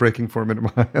everyone's breaking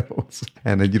 4-minute miles.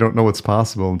 And you don't know what's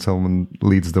possible until someone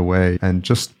leads the way and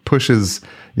just pushes,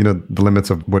 the limits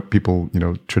of what people,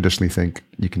 traditionally think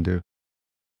you can do.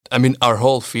 I mean, our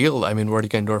whole field,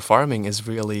 vertical indoor farming is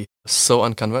really so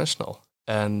unconventional.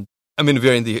 And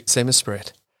we're in the same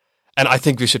spirit. And I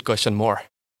think we should question more.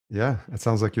 Yeah, it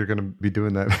sounds like you're going to be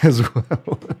doing that as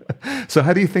well. So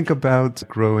how do you think about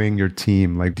growing your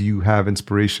team? Like, do you have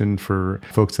inspiration for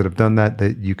folks that have done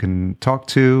that you can talk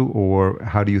to? Or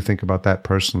how do you think about that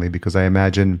personally? Because I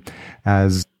imagine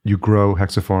as you grow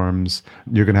Hexafarms,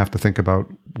 you're going to have to think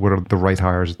about what are the right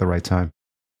hires at the right time.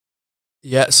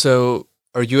 Yeah, so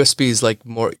our USP is like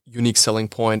more unique selling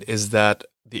point is that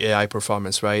the AI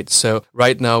performance, right? So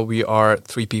right now we are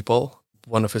 3 people.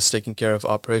 One of us taking care of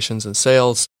operations and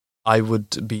sales. I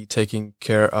would be taking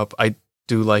care of, I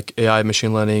do like AI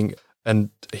machine learning, and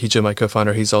Hijo, my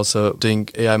co-founder, he's also doing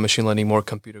AI machine learning, more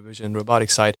computer vision,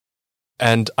 robotic side.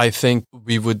 And I think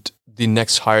the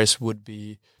next hires would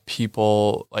be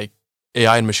people like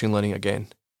AI and machine learning again.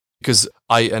 Because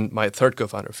I and my third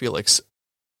co-founder, Felix,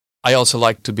 I also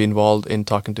like to be involved in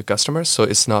talking to customers. So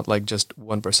it's not like just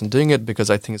one person doing it, because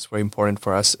I think it's very important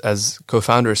for us as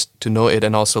co-founders to know it,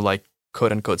 and also like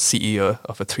quote-unquote CEO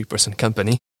of a 3-person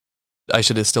company. I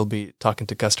should still be talking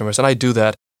to customers, and I do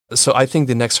that. So I think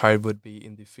the next hire would be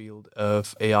in the field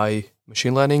of AI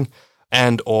machine learning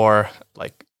and or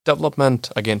like development,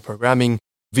 again, programming.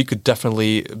 We could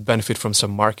definitely benefit from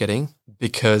some marketing,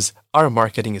 because our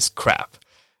marketing is crap.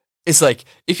 It's like,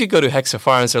 if you go to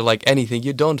Hexafarms or like anything,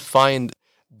 you don't find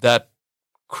that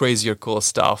crazy or cool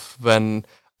stuff. When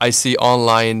I see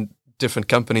online different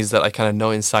companies that I kind of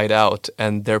know inside out,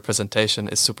 and their presentation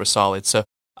is super solid. So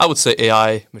I would say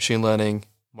AI, machine learning,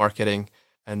 marketing.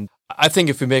 And I think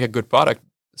if we make a good product,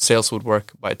 sales would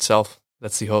work by itself.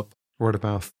 That's the hope. Word of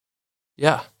mouth.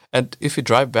 Yeah. And if you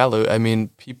drive value,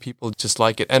 people just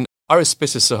like it. And our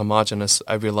space is so homogenous.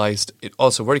 I realized it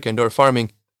also vertical indoor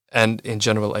farming and in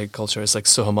general agriculture is like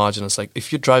so homogenous. Like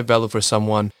if you drive value for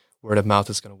someone, word of mouth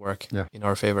is going to work in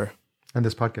our favor. And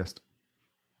this podcast.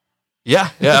 Yeah,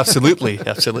 absolutely.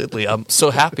 Absolutely. I'm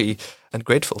so happy and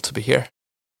grateful to be here.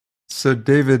 So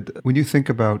David, when you think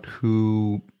about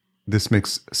who this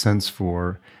makes sense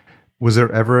for, was there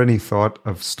ever any thought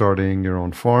of starting your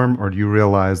own farm, or do you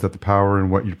realize that the power in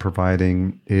what you're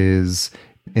providing is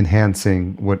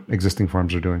enhancing what existing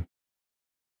farms are doing?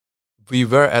 We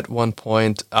were at one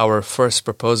point, our first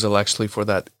proposal actually for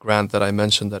that grant that I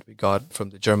mentioned that we got from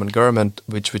the German government,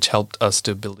 which helped us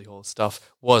to build the whole stuff,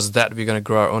 was that we're going to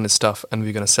grow our own stuff and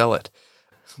we're going to sell it.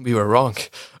 We were wrong.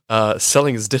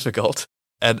 Selling is difficult.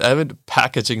 And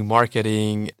packaging,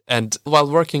 marketing, and while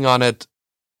working on it,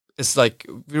 it's like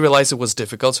we realized it was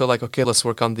difficult. So like, okay, let's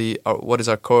work on what is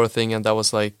our core thing. And that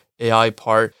was like AI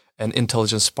part and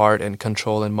intelligence part and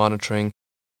control and monitoring.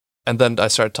 And then I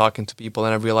started talking to people,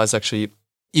 and I realized actually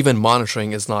even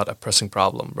monitoring is not a pressing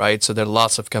problem, right? So there are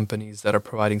lots of companies that are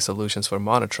providing solutions for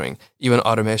monitoring, even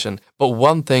automation. But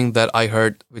one thing that I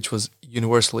heard, which was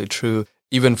universally true,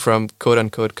 even from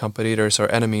quote-unquote competitors or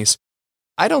enemies,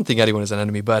 I don't think anyone is an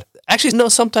enemy, but actually, no,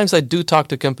 sometimes I do talk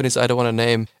to companies I don't want to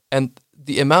name, and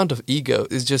the amount of ego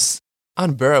is just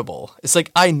unbearable. It's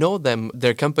like I know them,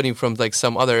 their company from like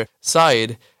some other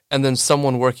side, and then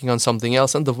someone working on something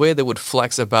else, and the way they would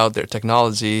flex about their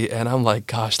technology, and I'm like,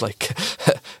 gosh, like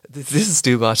this is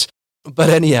too much. But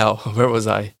anyhow, where was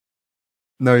I?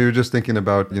 No, you were just thinking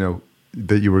about,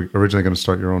 that you were originally going to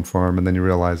start your own farm, and then you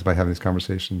realized by having these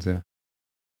conversations, yeah.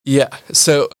 Yeah.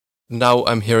 So now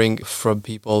I'm hearing from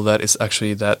people that it's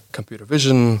actually that computer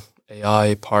vision,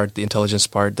 AI part, the intelligence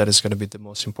part, that is going to be the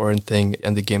most important thing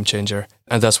and the game changer.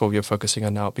 And that's what we are focusing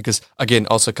on now. Because again,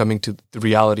 also coming to the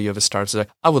reality of a startup, like,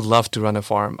 I would love to run a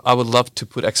farm. I would love to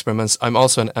put experiments. I'm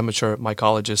also an amateur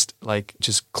mycologist, like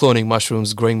just cloning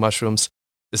mushrooms, growing mushrooms.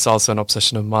 It's also an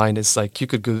obsession of mine. It's like, you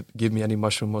could give me any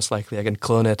mushroom, most likely I can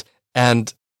clone it.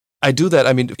 And I do that.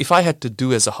 I mean, if I had to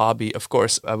do as a hobby, of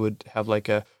course, I would have like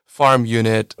a farm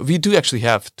unit. We do actually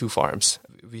have 2 farms.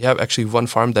 We have actually one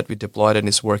farm that we deployed and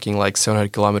is working like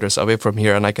 700 kilometers away from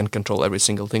here, and I can control every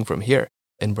single thing from here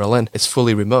in Berlin. It's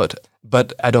fully remote.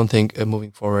 But I don't think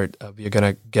moving forward, we are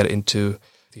going to get into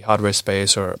the hardware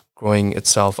space or growing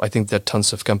itself. I think there are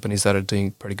tons of companies that are doing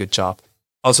a pretty good job.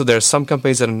 Also, there are some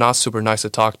companies that are not super nice to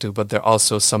talk to, but there are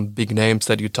also some big names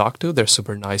that you talk to. They're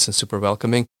super nice and super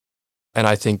welcoming. And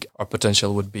I think our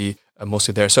potential would be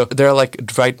mostly there. So there are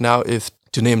like right now, if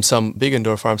to name some big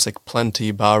indoor farms like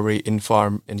Plenty, Bowery,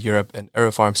 Infarm in Europe, and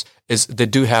AeroFarms, is they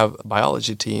do have a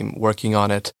biology team working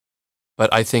on it.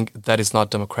 But I think that is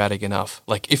not democratic enough.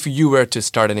 Like if you were to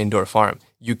start an indoor farm,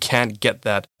 you can't get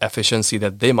that efficiency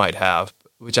that they might have,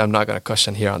 which I'm not going to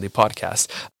question here on the podcast.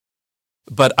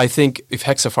 But I think if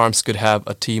Hexa Farms could have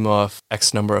a team of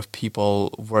X number of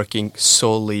people working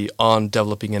solely on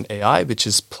developing an AI, which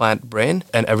is plant brain,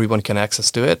 and everyone can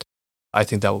access to it, I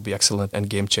think that would be excellent and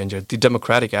game changer. The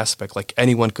democratic aspect, like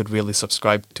anyone could really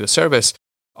subscribe to a service.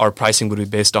 Our pricing would be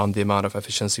based on the amount of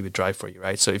efficiency we drive for you,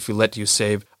 right? So if we let you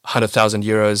save 100,000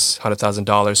 euros,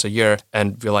 $100,000 a year,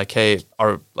 and we're like, hey,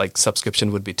 our like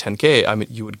subscription would be 10K, I mean,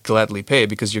 you would gladly pay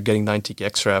because you're getting 90K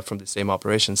extra from the same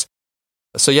operations.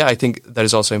 So yeah, I think that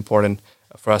is also important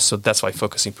for us. So that's why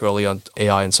focusing purely on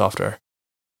AI and software.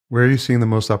 Where are you seeing the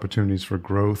most opportunities for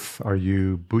growth? Are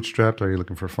you bootstrapped? Are you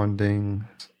looking for funding?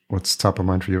 What's top of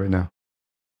mind for you right now?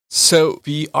 So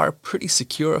we are pretty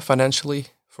secure financially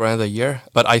for another year,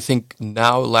 but I think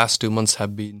now last 2 months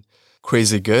have been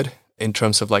crazy good in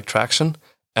terms of like traction.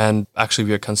 And actually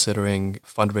we are considering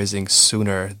fundraising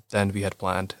sooner than we had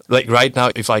planned. Like right now,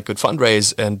 if I could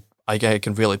fundraise and I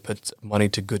can really put money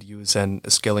to good use and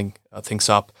scaling things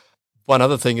up. One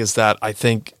other thing is that I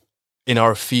think in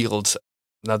our field,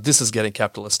 now this is getting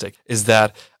capitalistic, is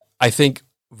that I think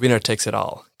winner takes it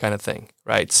all kind of thing,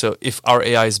 right? So if our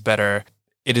AI is better,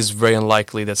 it is very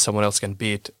unlikely that someone else can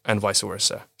beat and vice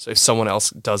versa. So if someone else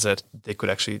does it, they could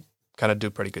actually kind of do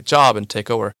a pretty good job and take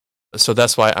over. So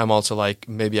that's why I'm also like,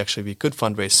 maybe actually we could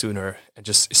fundraise sooner and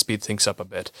just speed things up a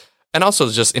bit. And also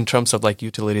just in terms of like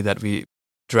utility that we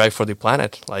drive for the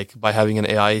planet, like by having an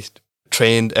AI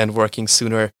trained and working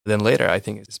sooner than later, I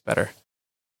think it's better.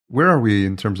 Where are we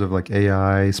in terms of like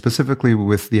AI, specifically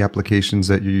with the applications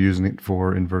that you're using it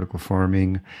for in vertical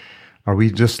farming? Are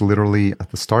we just literally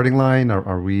at the starting line? Or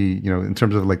are we, in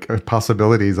terms of like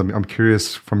possibilities, I'm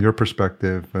curious from your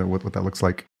perspective, what that looks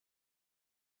like.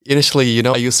 Initially,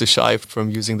 I used to shy from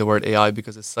using the word AI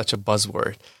because it's such a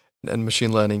buzzword and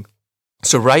machine learning.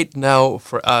 So right now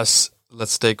for us,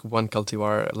 let's take one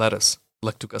cultivar lettuce,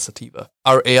 Lactuca sativa.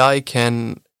 Our AI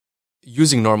can,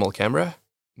 using normal camera,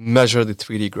 measure the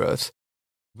 3D growth.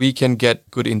 We can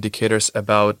get good indicators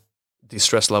about the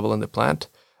stress level in the plant,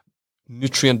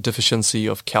 nutrient deficiency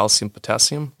of calcium,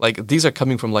 potassium. Like these are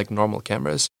coming from like normal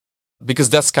cameras because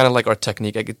that's kind of like our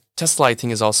technique. Tesla, I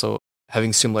think, is also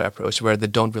having similar approach where they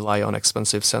don't rely on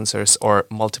expensive sensors or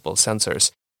multiple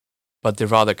sensors, but they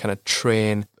rather kind of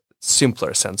train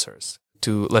simpler sensors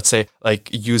to, let's say, like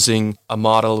using a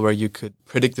model where you could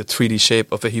predict the 3D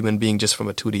shape of a human being just from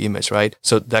a 2D image, right?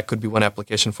 So that could be one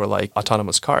application for like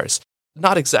autonomous cars.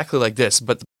 Not exactly like this,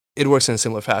 but it works in a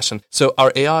similar fashion. So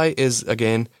our AI is,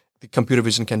 again, the computer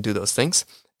vision can do those things.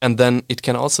 And then it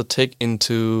can also take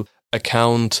into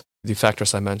account the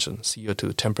factors I mentioned,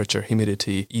 CO2, temperature,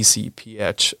 humidity, EC,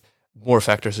 pH, more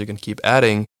factors you can keep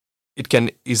adding. It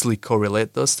can easily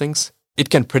correlate those things. It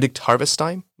can predict harvest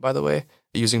time, by the way,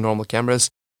 using normal cameras.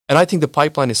 And I think the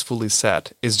pipeline is fully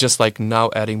set. It's just like now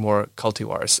adding more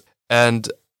cultivars.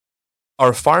 And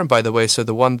our farm, by the way, so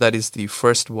the one that is the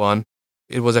first one,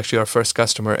 it was actually our first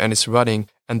customer and it's running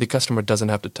and the customer doesn't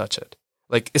have to touch it.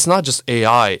 Like it's not just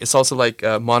AI, it's also like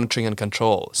monitoring and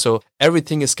control. So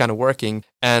everything is kind of working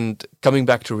and coming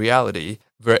back to reality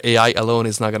where AI alone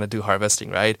is not going to do harvesting,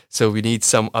 right? So we need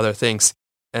some other things.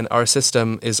 And our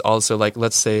system is also like,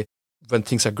 let's say when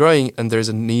things are growing and there's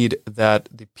a need that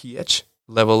the pH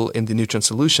level in the nutrient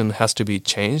solution has to be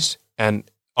changed and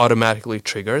automatically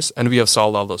triggers, and we have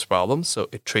solved all those problems, so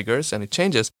it triggers and it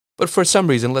changes. But for some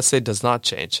reason, let's say it does not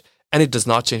change, and it does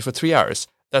not change for 3 hours.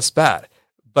 That's bad.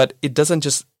 But it doesn't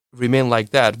just remain like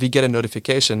that. We get a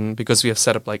notification because we have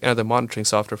set up like another monitoring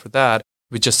software for that.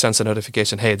 We just sense a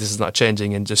notification, hey, this is not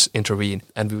changing, and just intervene,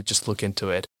 and we would just look into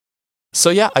it. So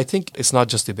yeah, I think it's not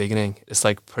just the beginning. It's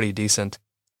like pretty decent.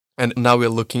 And now we're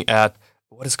looking at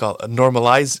what is called a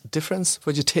normalized difference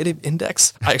vegetative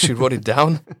index. I actually wrote it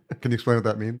down. Can you explain what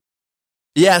that means?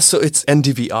 Yeah, so it's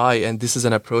NDVI, and this is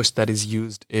an approach that is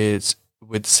used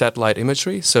with satellite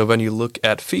imagery. So when you look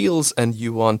at fields and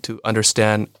you want to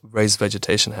understand where is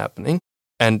vegetation happening,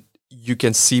 and you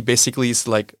can see basically it's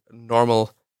like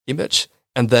normal image,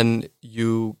 and then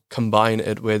you combine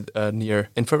it with near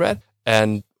infrared,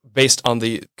 and based on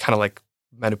the kind of like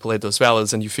manipulate those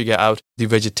values, and you figure out the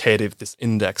vegetative, this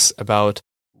index about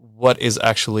what is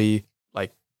actually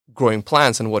like growing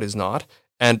plants and what is not.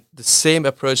 And the same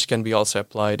approach can be also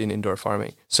applied in indoor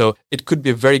farming. So it could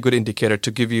be a very good indicator. To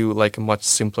give you like a much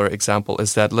simpler example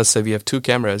is that let's say we have 2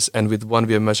 cameras, and with one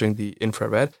we are measuring the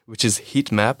infrared, which is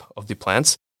heat map of the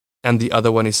plants, and the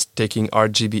other one is taking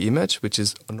RGB image, which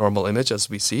is a normal image as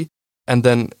we see. And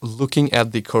then looking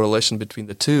at the correlation between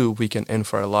the two, we can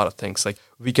infer a lot of things. Like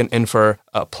we can infer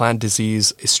plant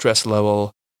disease, stress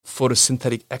level,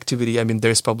 photosynthetic activity. I mean,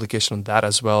 there's publication on that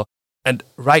as well. And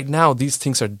right now, these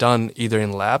things are done either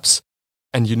in labs,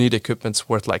 and you need equipments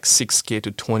worth like $6K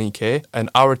to $20K. And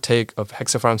our take of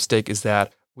Hexafarm's take is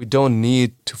that we don't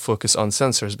need to focus on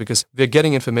sensors because we're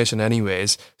getting information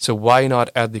anyways. So why not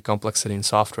add the complexity in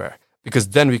software? Because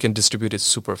then we can distribute it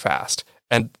super fast.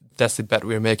 And that's the bet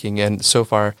we're making. And so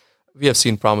far, we have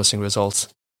seen promising results.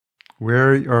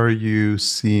 Where are you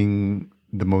seeing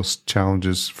the most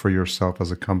challenges for yourself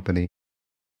as a company?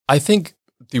 I think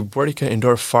the vertical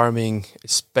indoor farming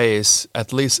space,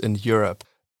 at least in Europe,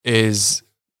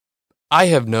 I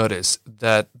have noticed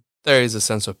that there is a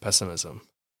sense of pessimism.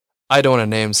 I don't want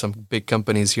to name some big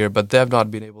companies here, but they have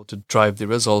not been able to drive the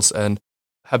results and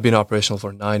have been operational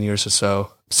for 9 years or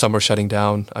so. Some are shutting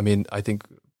down. I mean, I think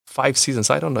 5 seasons,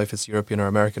 I don't know if it's European or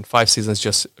American, 5 seasons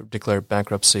just declared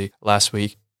bankruptcy last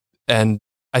week. And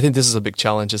I think this is a big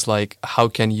challenge. It's like, how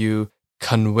can you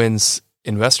convince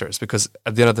investors? Because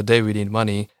at the end of the day, we need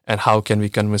money. And how can we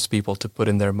convince people to put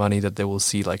in their money that they will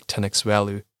see like 10x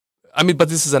value? I mean, but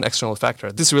this is an external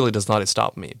factor. This really does not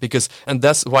stop me and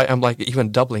that's why I'm like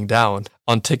even doubling down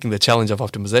on taking the challenge of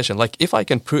optimization. Like if I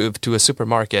can prove to a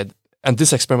supermarket, and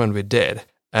this experiment we did,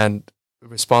 and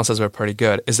responses were pretty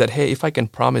good, is that, hey, if I can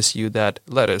promise you that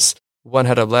lettuce, 1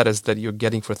 head of lettuce that you're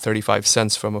getting for 35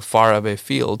 cents from a far away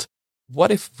field, what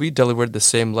if we delivered the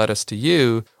same lettuce to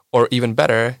you? Or even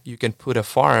better, you can put a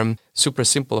farm, super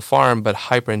simple farm,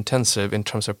 but hyper intensive in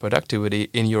terms of productivity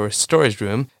in your storage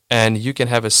room, and you can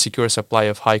have a secure supply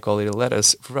of high quality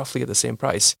lettuce roughly at the same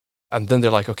price. And then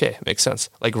they're like, okay, makes sense.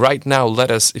 Like right now,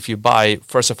 lettuce, if you buy,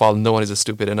 first of all, no one is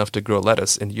stupid enough to grow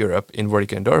lettuce in Europe in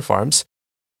vertical indoor farms.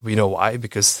 We know why,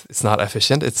 because it's not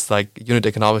efficient. It's like unit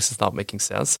economics is not making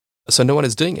sense. So no one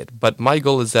is doing it. But my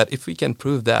goal is that if we can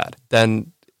prove that,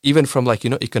 then even from like,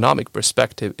 economic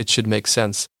perspective, it should make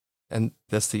sense. And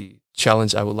that's the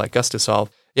challenge I would like us to solve.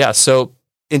 Yeah, so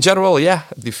in general, yeah,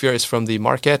 the fear is from the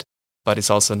market, but it's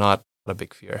also not a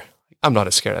big fear. I'm not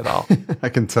as scared at all. I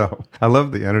can tell. I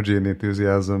love the energy and the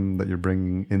enthusiasm that you're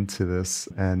bringing into this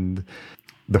and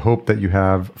the hope that you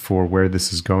have for where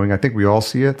this is going. I think we all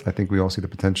see it. I think we all see the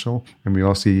potential. And we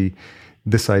all see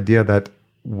this idea that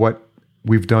what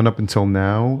we've done up until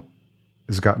now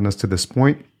has gotten us to this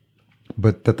point.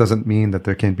 But that doesn't mean that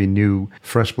there can't be new,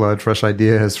 fresh blood, fresh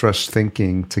ideas, fresh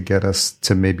thinking to get us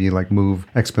to maybe like move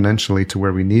exponentially to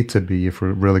where we need to be if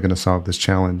we're really going to solve this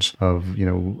challenge of,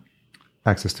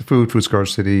 access to food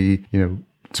scarcity,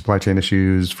 supply chain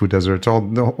issues, food deserts,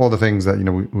 all the things that,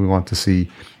 we want to see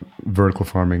vertical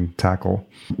farming tackle.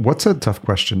 What's a tough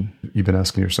question you've been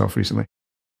asking yourself recently?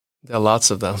 There are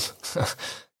lots of them.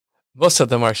 Most of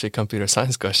them are actually computer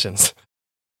science questions.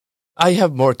 I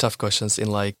have more tough questions in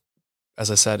like, as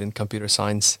I said, in computer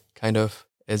science, kind of.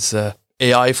 It's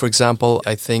AI, for example.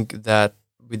 I think that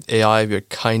with AI, we're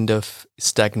kind of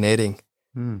stagnating,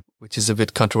 which is a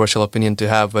bit controversial opinion to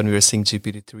have when we were seeing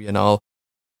GPT-3 and all.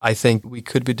 I think we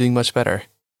could be doing much better.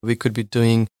 We could be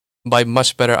doing, by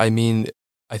much better, I mean,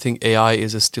 I think AI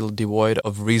is still devoid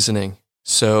of reasoning.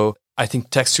 So I think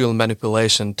textual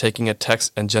manipulation, taking a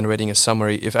text and generating a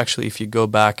summary, if you go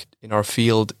back in our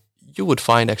field, you would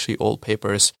find actually old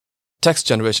papers. Text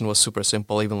generation was super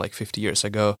simple, even like 50 years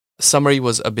ago. Summary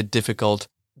was a bit difficult.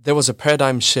 there was a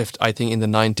paradigm shift, I think, in the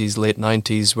 90s, late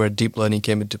 90s, where deep learning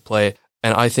came into play.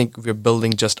 And I think we're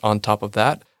building just on top of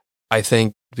that. I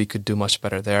think we could do much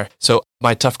better there. So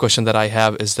my tough question that I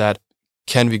have is that,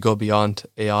 can we go beyond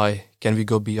AI? Can we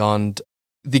go beyond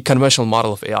the conventional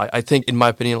model of AI? I think, in my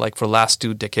opinion, like for the last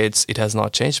 2 decades, it has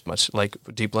not changed much. Like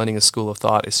deep learning, a school of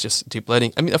thought, is just deep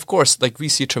learning. I mean, of course, like we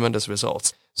see tremendous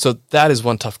results. So that is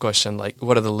one tough question. Like,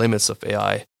 what are the limits of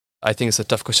AI? I think it's a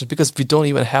tough question because we don't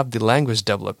even have the language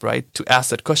developed, right, to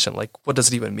ask that question. Like, what does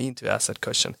it even mean to ask that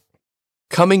question?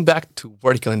 Coming back to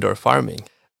vertical indoor farming,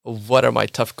 what are my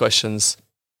tough questions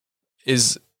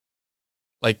is,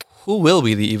 like, who will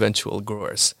be the eventual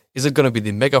growers? Is it going to be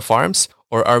the mega farms,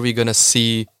 or are we going to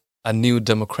see a new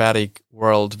democratic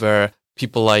world where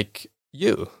people like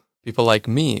you, people like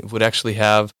me, would actually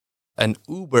have an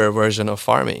Uber version of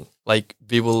farming? Like,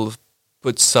 we will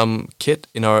put some kit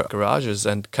in our garages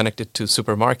and connect it to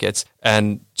supermarkets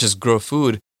and just grow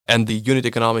food. And the unit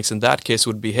economics in that case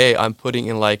would be, hey, I'm putting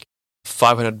in like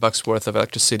 $500 worth of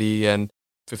electricity and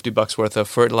 $50 worth of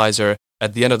fertilizer.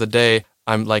 At the end of the day,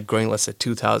 I'm like growing, let's say,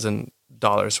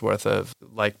 $2,000 worth of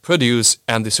like produce,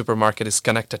 and the supermarket is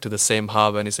connected to the same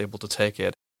hub and is able to take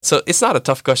it. So it's not a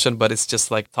tough question, but it's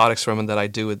just like thought experiment that I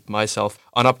do with myself.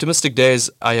 On optimistic days,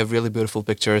 I have really beautiful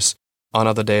pictures. On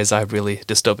other days, I have really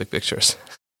dystopic pictures.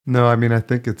 No, I mean, I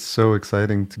think it's so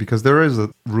exciting because there is a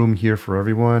room here for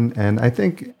everyone. And I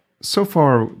think so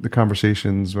far, the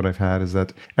conversations, what I've had is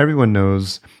that everyone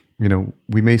knows, you know,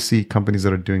 we may see companies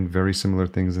that are doing very similar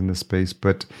things in this space,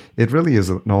 but it really is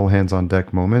an all hands on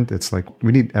deck moment. It's like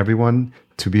we need everyone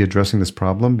to be addressing this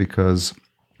problem because,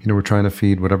 you know, we're trying to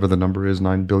feed whatever the number is,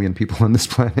 9 billion people on this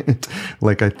planet.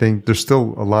 Like, I think there's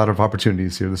still a lot of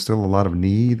opportunities here. There's still a lot of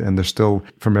need, and there's still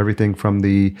from everything from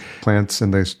the plants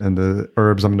and the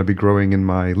herbs I'm going to be growing in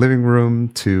my living room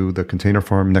to the container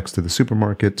farm next to the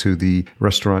supermarket to the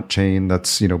restaurant chain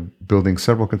that's, you know, building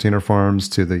several container farms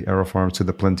to the AeroFarms to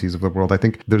the Plenties of the world. I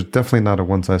think there's definitely not a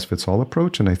one-size-fits-all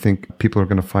approach, and I think people are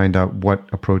going to find out what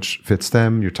approach fits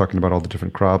them. You're talking about all the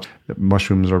different crops.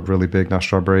 Mushrooms are really big now.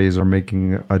 Strawberries are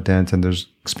making a dent, and there's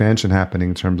expansion happening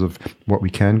in terms of what we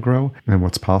can grow and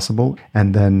what's possible.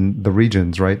 And then the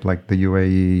regions, right? Like the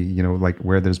UAE, you know, like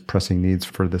where there's pressing needs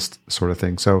for this sort of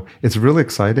thing. So it's really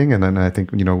exciting. And then I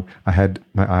think, you know, I had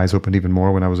my eyes opened even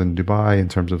more when I was in Dubai in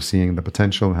terms of seeing the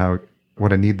potential and how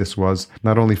what a need this was,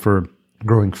 not only for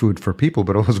growing food for people,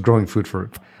 but also growing food for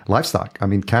livestock. I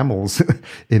mean, camels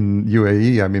in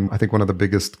UAE. I mean, I think one of the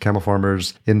biggest camel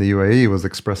farmers in the UAE was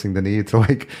expressing the need to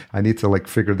like, I need to like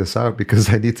figure this out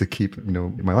because I need to keep, you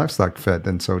know, my livestock fed.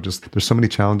 And so just, there's so many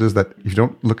challenges that if you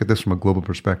don't look at this from a global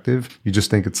perspective, you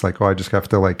just think it's like, oh, I just have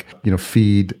to like, you know,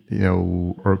 feed, you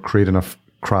know, or create enough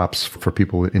crops for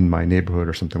people in my neighborhood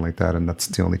or something like that. And that's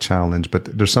the only challenge. But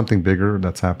there's something bigger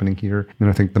that's happening here. And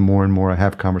I think the more and more I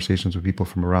have conversations with people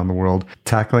from around the world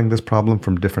tackling this problem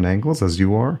from different angles, as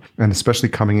you are, and especially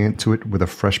coming into it with a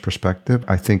fresh perspective,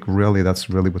 I think really that's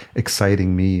really what's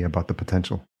exciting me about the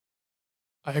potential.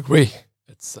 I agree.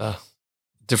 It's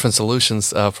different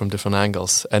solutions from different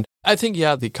angles. And I think,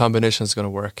 yeah, the combination is going to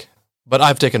work. But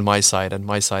I've taken my side, and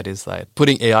my side is that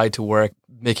putting AI to work,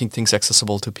 making things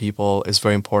accessible to people is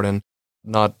very important,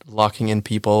 not locking in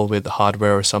people with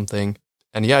hardware or something.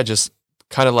 And yeah, just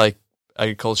kind of like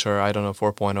agriculture, I don't know,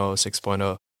 4.0,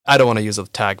 6.0. I don't want to use a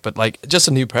tag, but like just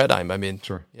a new paradigm. I mean,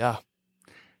 sure. Yeah.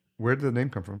 Where did the name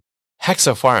come from?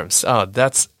 Hexafarms. Oh,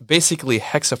 that's basically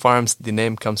Hexafarms. The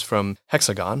name comes from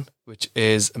hexagon, which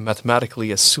is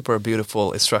mathematically a super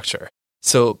beautiful structure.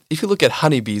 So if you look at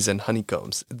honeybees and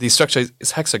honeycombs, the structure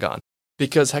is hexagon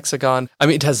because hexagon, I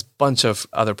mean, it has a bunch of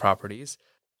other properties.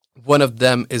 One of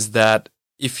them is that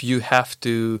if you have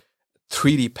to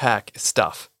 3D pack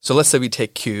stuff, so let's say we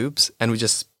take cubes and we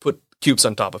just put cubes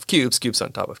on top of cubes, cubes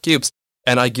on top of cubes,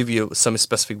 and I give you some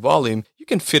specific volume, you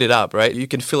can fit it up, right? You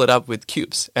can fill it up with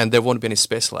cubes and there won't be any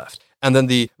space left. And then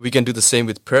we can do the same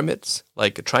with pyramids,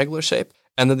 like a triangular shape.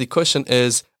 And then the question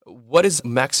is, what is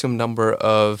maximum number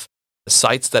of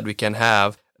sites that we can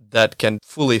have that can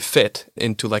fully fit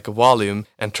into like a volume,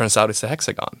 and turns out it's a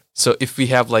hexagon. So if we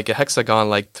have like a hexagon,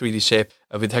 like 3D shape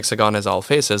with hexagon as all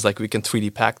faces, like we can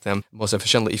 3D pack them most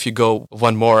efficiently. If you go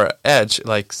one more edge,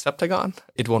 like septagon,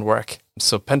 it won't work.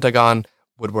 So pentagon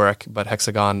would work, but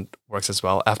hexagon works as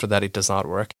well. After that, it does not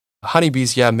work.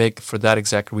 Honeybees, yeah, make for that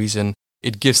exact reason.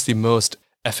 It gives the most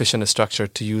efficient structure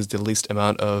to use the least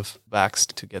amount of wax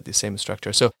to get the same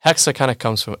structure. So hexa kind of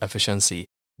comes from efficiency.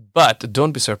 But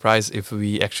don't be surprised if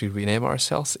we actually rename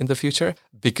ourselves in the future,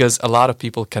 because a lot of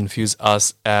people confuse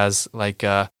us as like,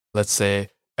 let's say,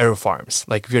 AeroFarms.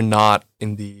 Like we're not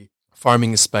in the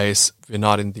farming space. We're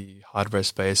not in the hardware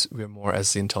space. We're more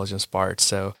as the intelligence part.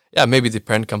 So yeah, maybe the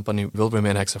parent company will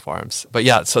remain Hexafarms. But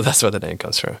yeah, so that's where the name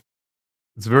comes from.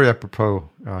 It's very apropos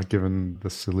given the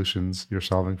solutions you're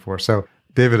solving for. So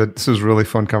David, this was a really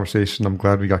fun conversation. I'm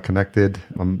glad we got connected.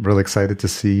 I'm really excited to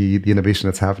see the innovation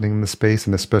that's happening in the space,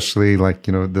 and especially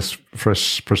this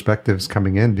fresh perspectives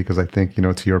coming in, because I think,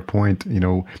 to your point,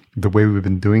 the way we've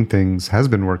been doing things has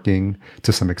been working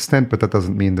to some extent, but that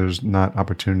doesn't mean there's not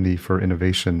opportunity for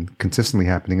innovation consistently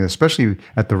happening, especially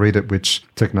at the rate at which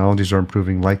technologies are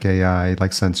improving, like AI,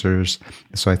 like sensors.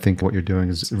 So I think what you're doing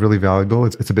is really valuable.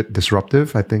 It's a bit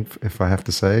disruptive, I think, if I have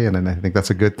to say, and I think that's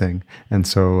a good thing. And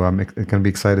so it can be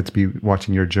excited to be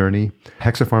watching your journey.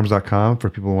 Hexafarms.com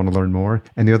for people who want to learn more.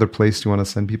 Any other place you want to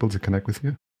send people to connect with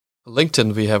you?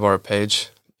 LinkedIn, we have our page,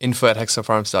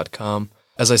 info@hexafarms.com.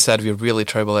 As I said, we're really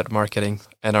terrible at marketing,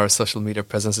 and our social media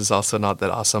presence is also not that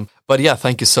awesome. But yeah,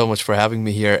 thank you so much for having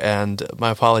me here. And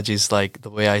my apologies, the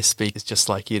way I speak is just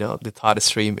the thought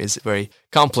stream is very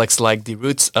complex, like the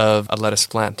roots of a lettuce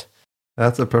plant.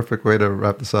 That's a perfect way to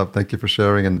wrap this up. Thank you for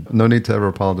sharing, and no need to ever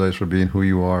apologize for being who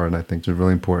you are. And I think it's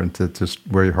really important to just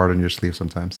wear your heart on your sleeve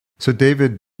sometimes. So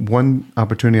David, one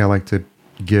opportunity I like to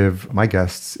give my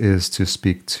guests is to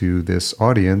speak to this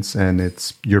audience, and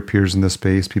it's your peers in the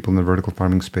space, people in the vertical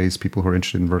farming space, people who are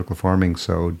interested in vertical farming.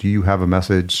 So do you have a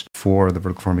message for the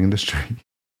vertical farming industry?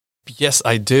 Yes,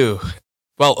 I do.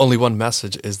 Well, only one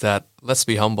message is that let's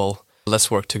be humble, let's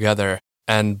work together.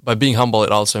 And by being humble,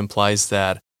 it also implies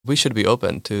that we should be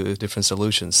open to different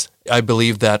solutions. I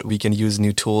believe that we can use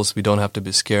new tools. We don't have to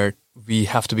be scared. We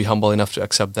have to be humble enough to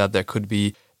accept that there could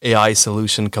be AI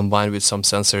solution combined with some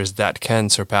sensors that can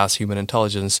surpass human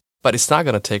intelligence, but it's not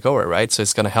going to take over, right? So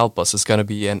it's going to help us. It's going to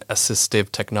be an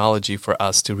assistive technology for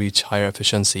us to reach higher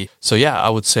efficiency. So yeah,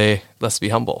 I would say let's be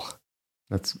humble.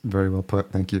 That's very well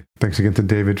put. Thank you. Thanks again to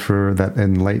David for that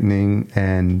enlightening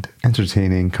and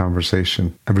entertaining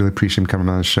conversation. I really appreciate him coming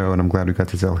on the show, and I'm glad we got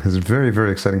to tell his very,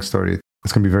 very exciting story.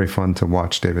 It's going to be very fun to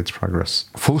watch David's progress.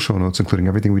 Full show notes, including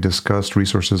everything we discussed,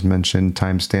 resources mentioned,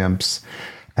 timestamps,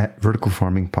 at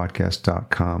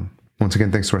verticalfarmingpodcast.com. Once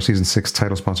again, thanks to our Season 6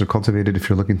 title sponsor, Cultivated. If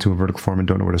you're looking to a vertical farm and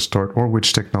don't know where to start or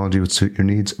which technology would suit your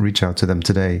needs, reach out to them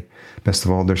today. Best of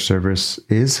all, their service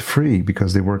is free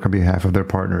because they work on behalf of their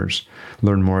partners.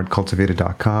 Learn more at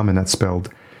cultivated.com, and that's spelled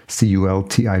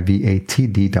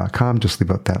cultivatd.com. Just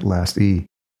leave out that last E.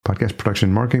 Podcast production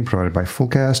and marketing provided by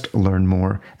Fullcast. Learn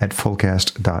more at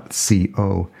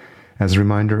fullcast.co. As a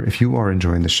reminder, if you are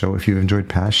enjoying the show, if you've enjoyed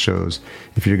past shows,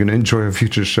 if you're going to enjoy a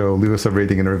future show, leave us a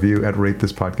rating and a review at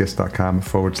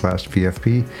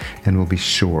ratethispodcast.com/VFP, and we'll be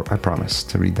sure, I promise,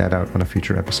 to read that out on a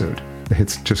future episode. The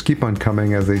hits just keep on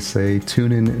coming, as they say.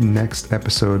 Tune in next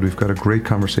episode. We've got a great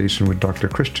conversation with Dr.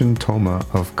 Christian Thoma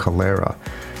of Kalera.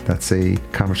 That's a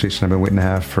conversation I've been waiting to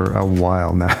have for a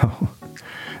while now.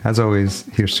 As always,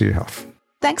 here's to your health.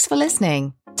 Thanks for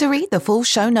listening. To read the full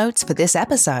show notes for this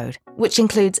episode, which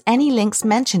includes any links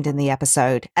mentioned in the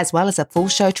episode, as well as a full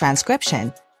show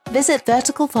transcription, visit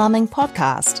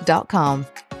verticalfarmingpodcast.com.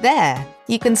 There,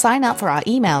 you can sign up for our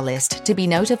email list to be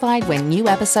notified when new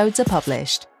episodes are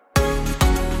published.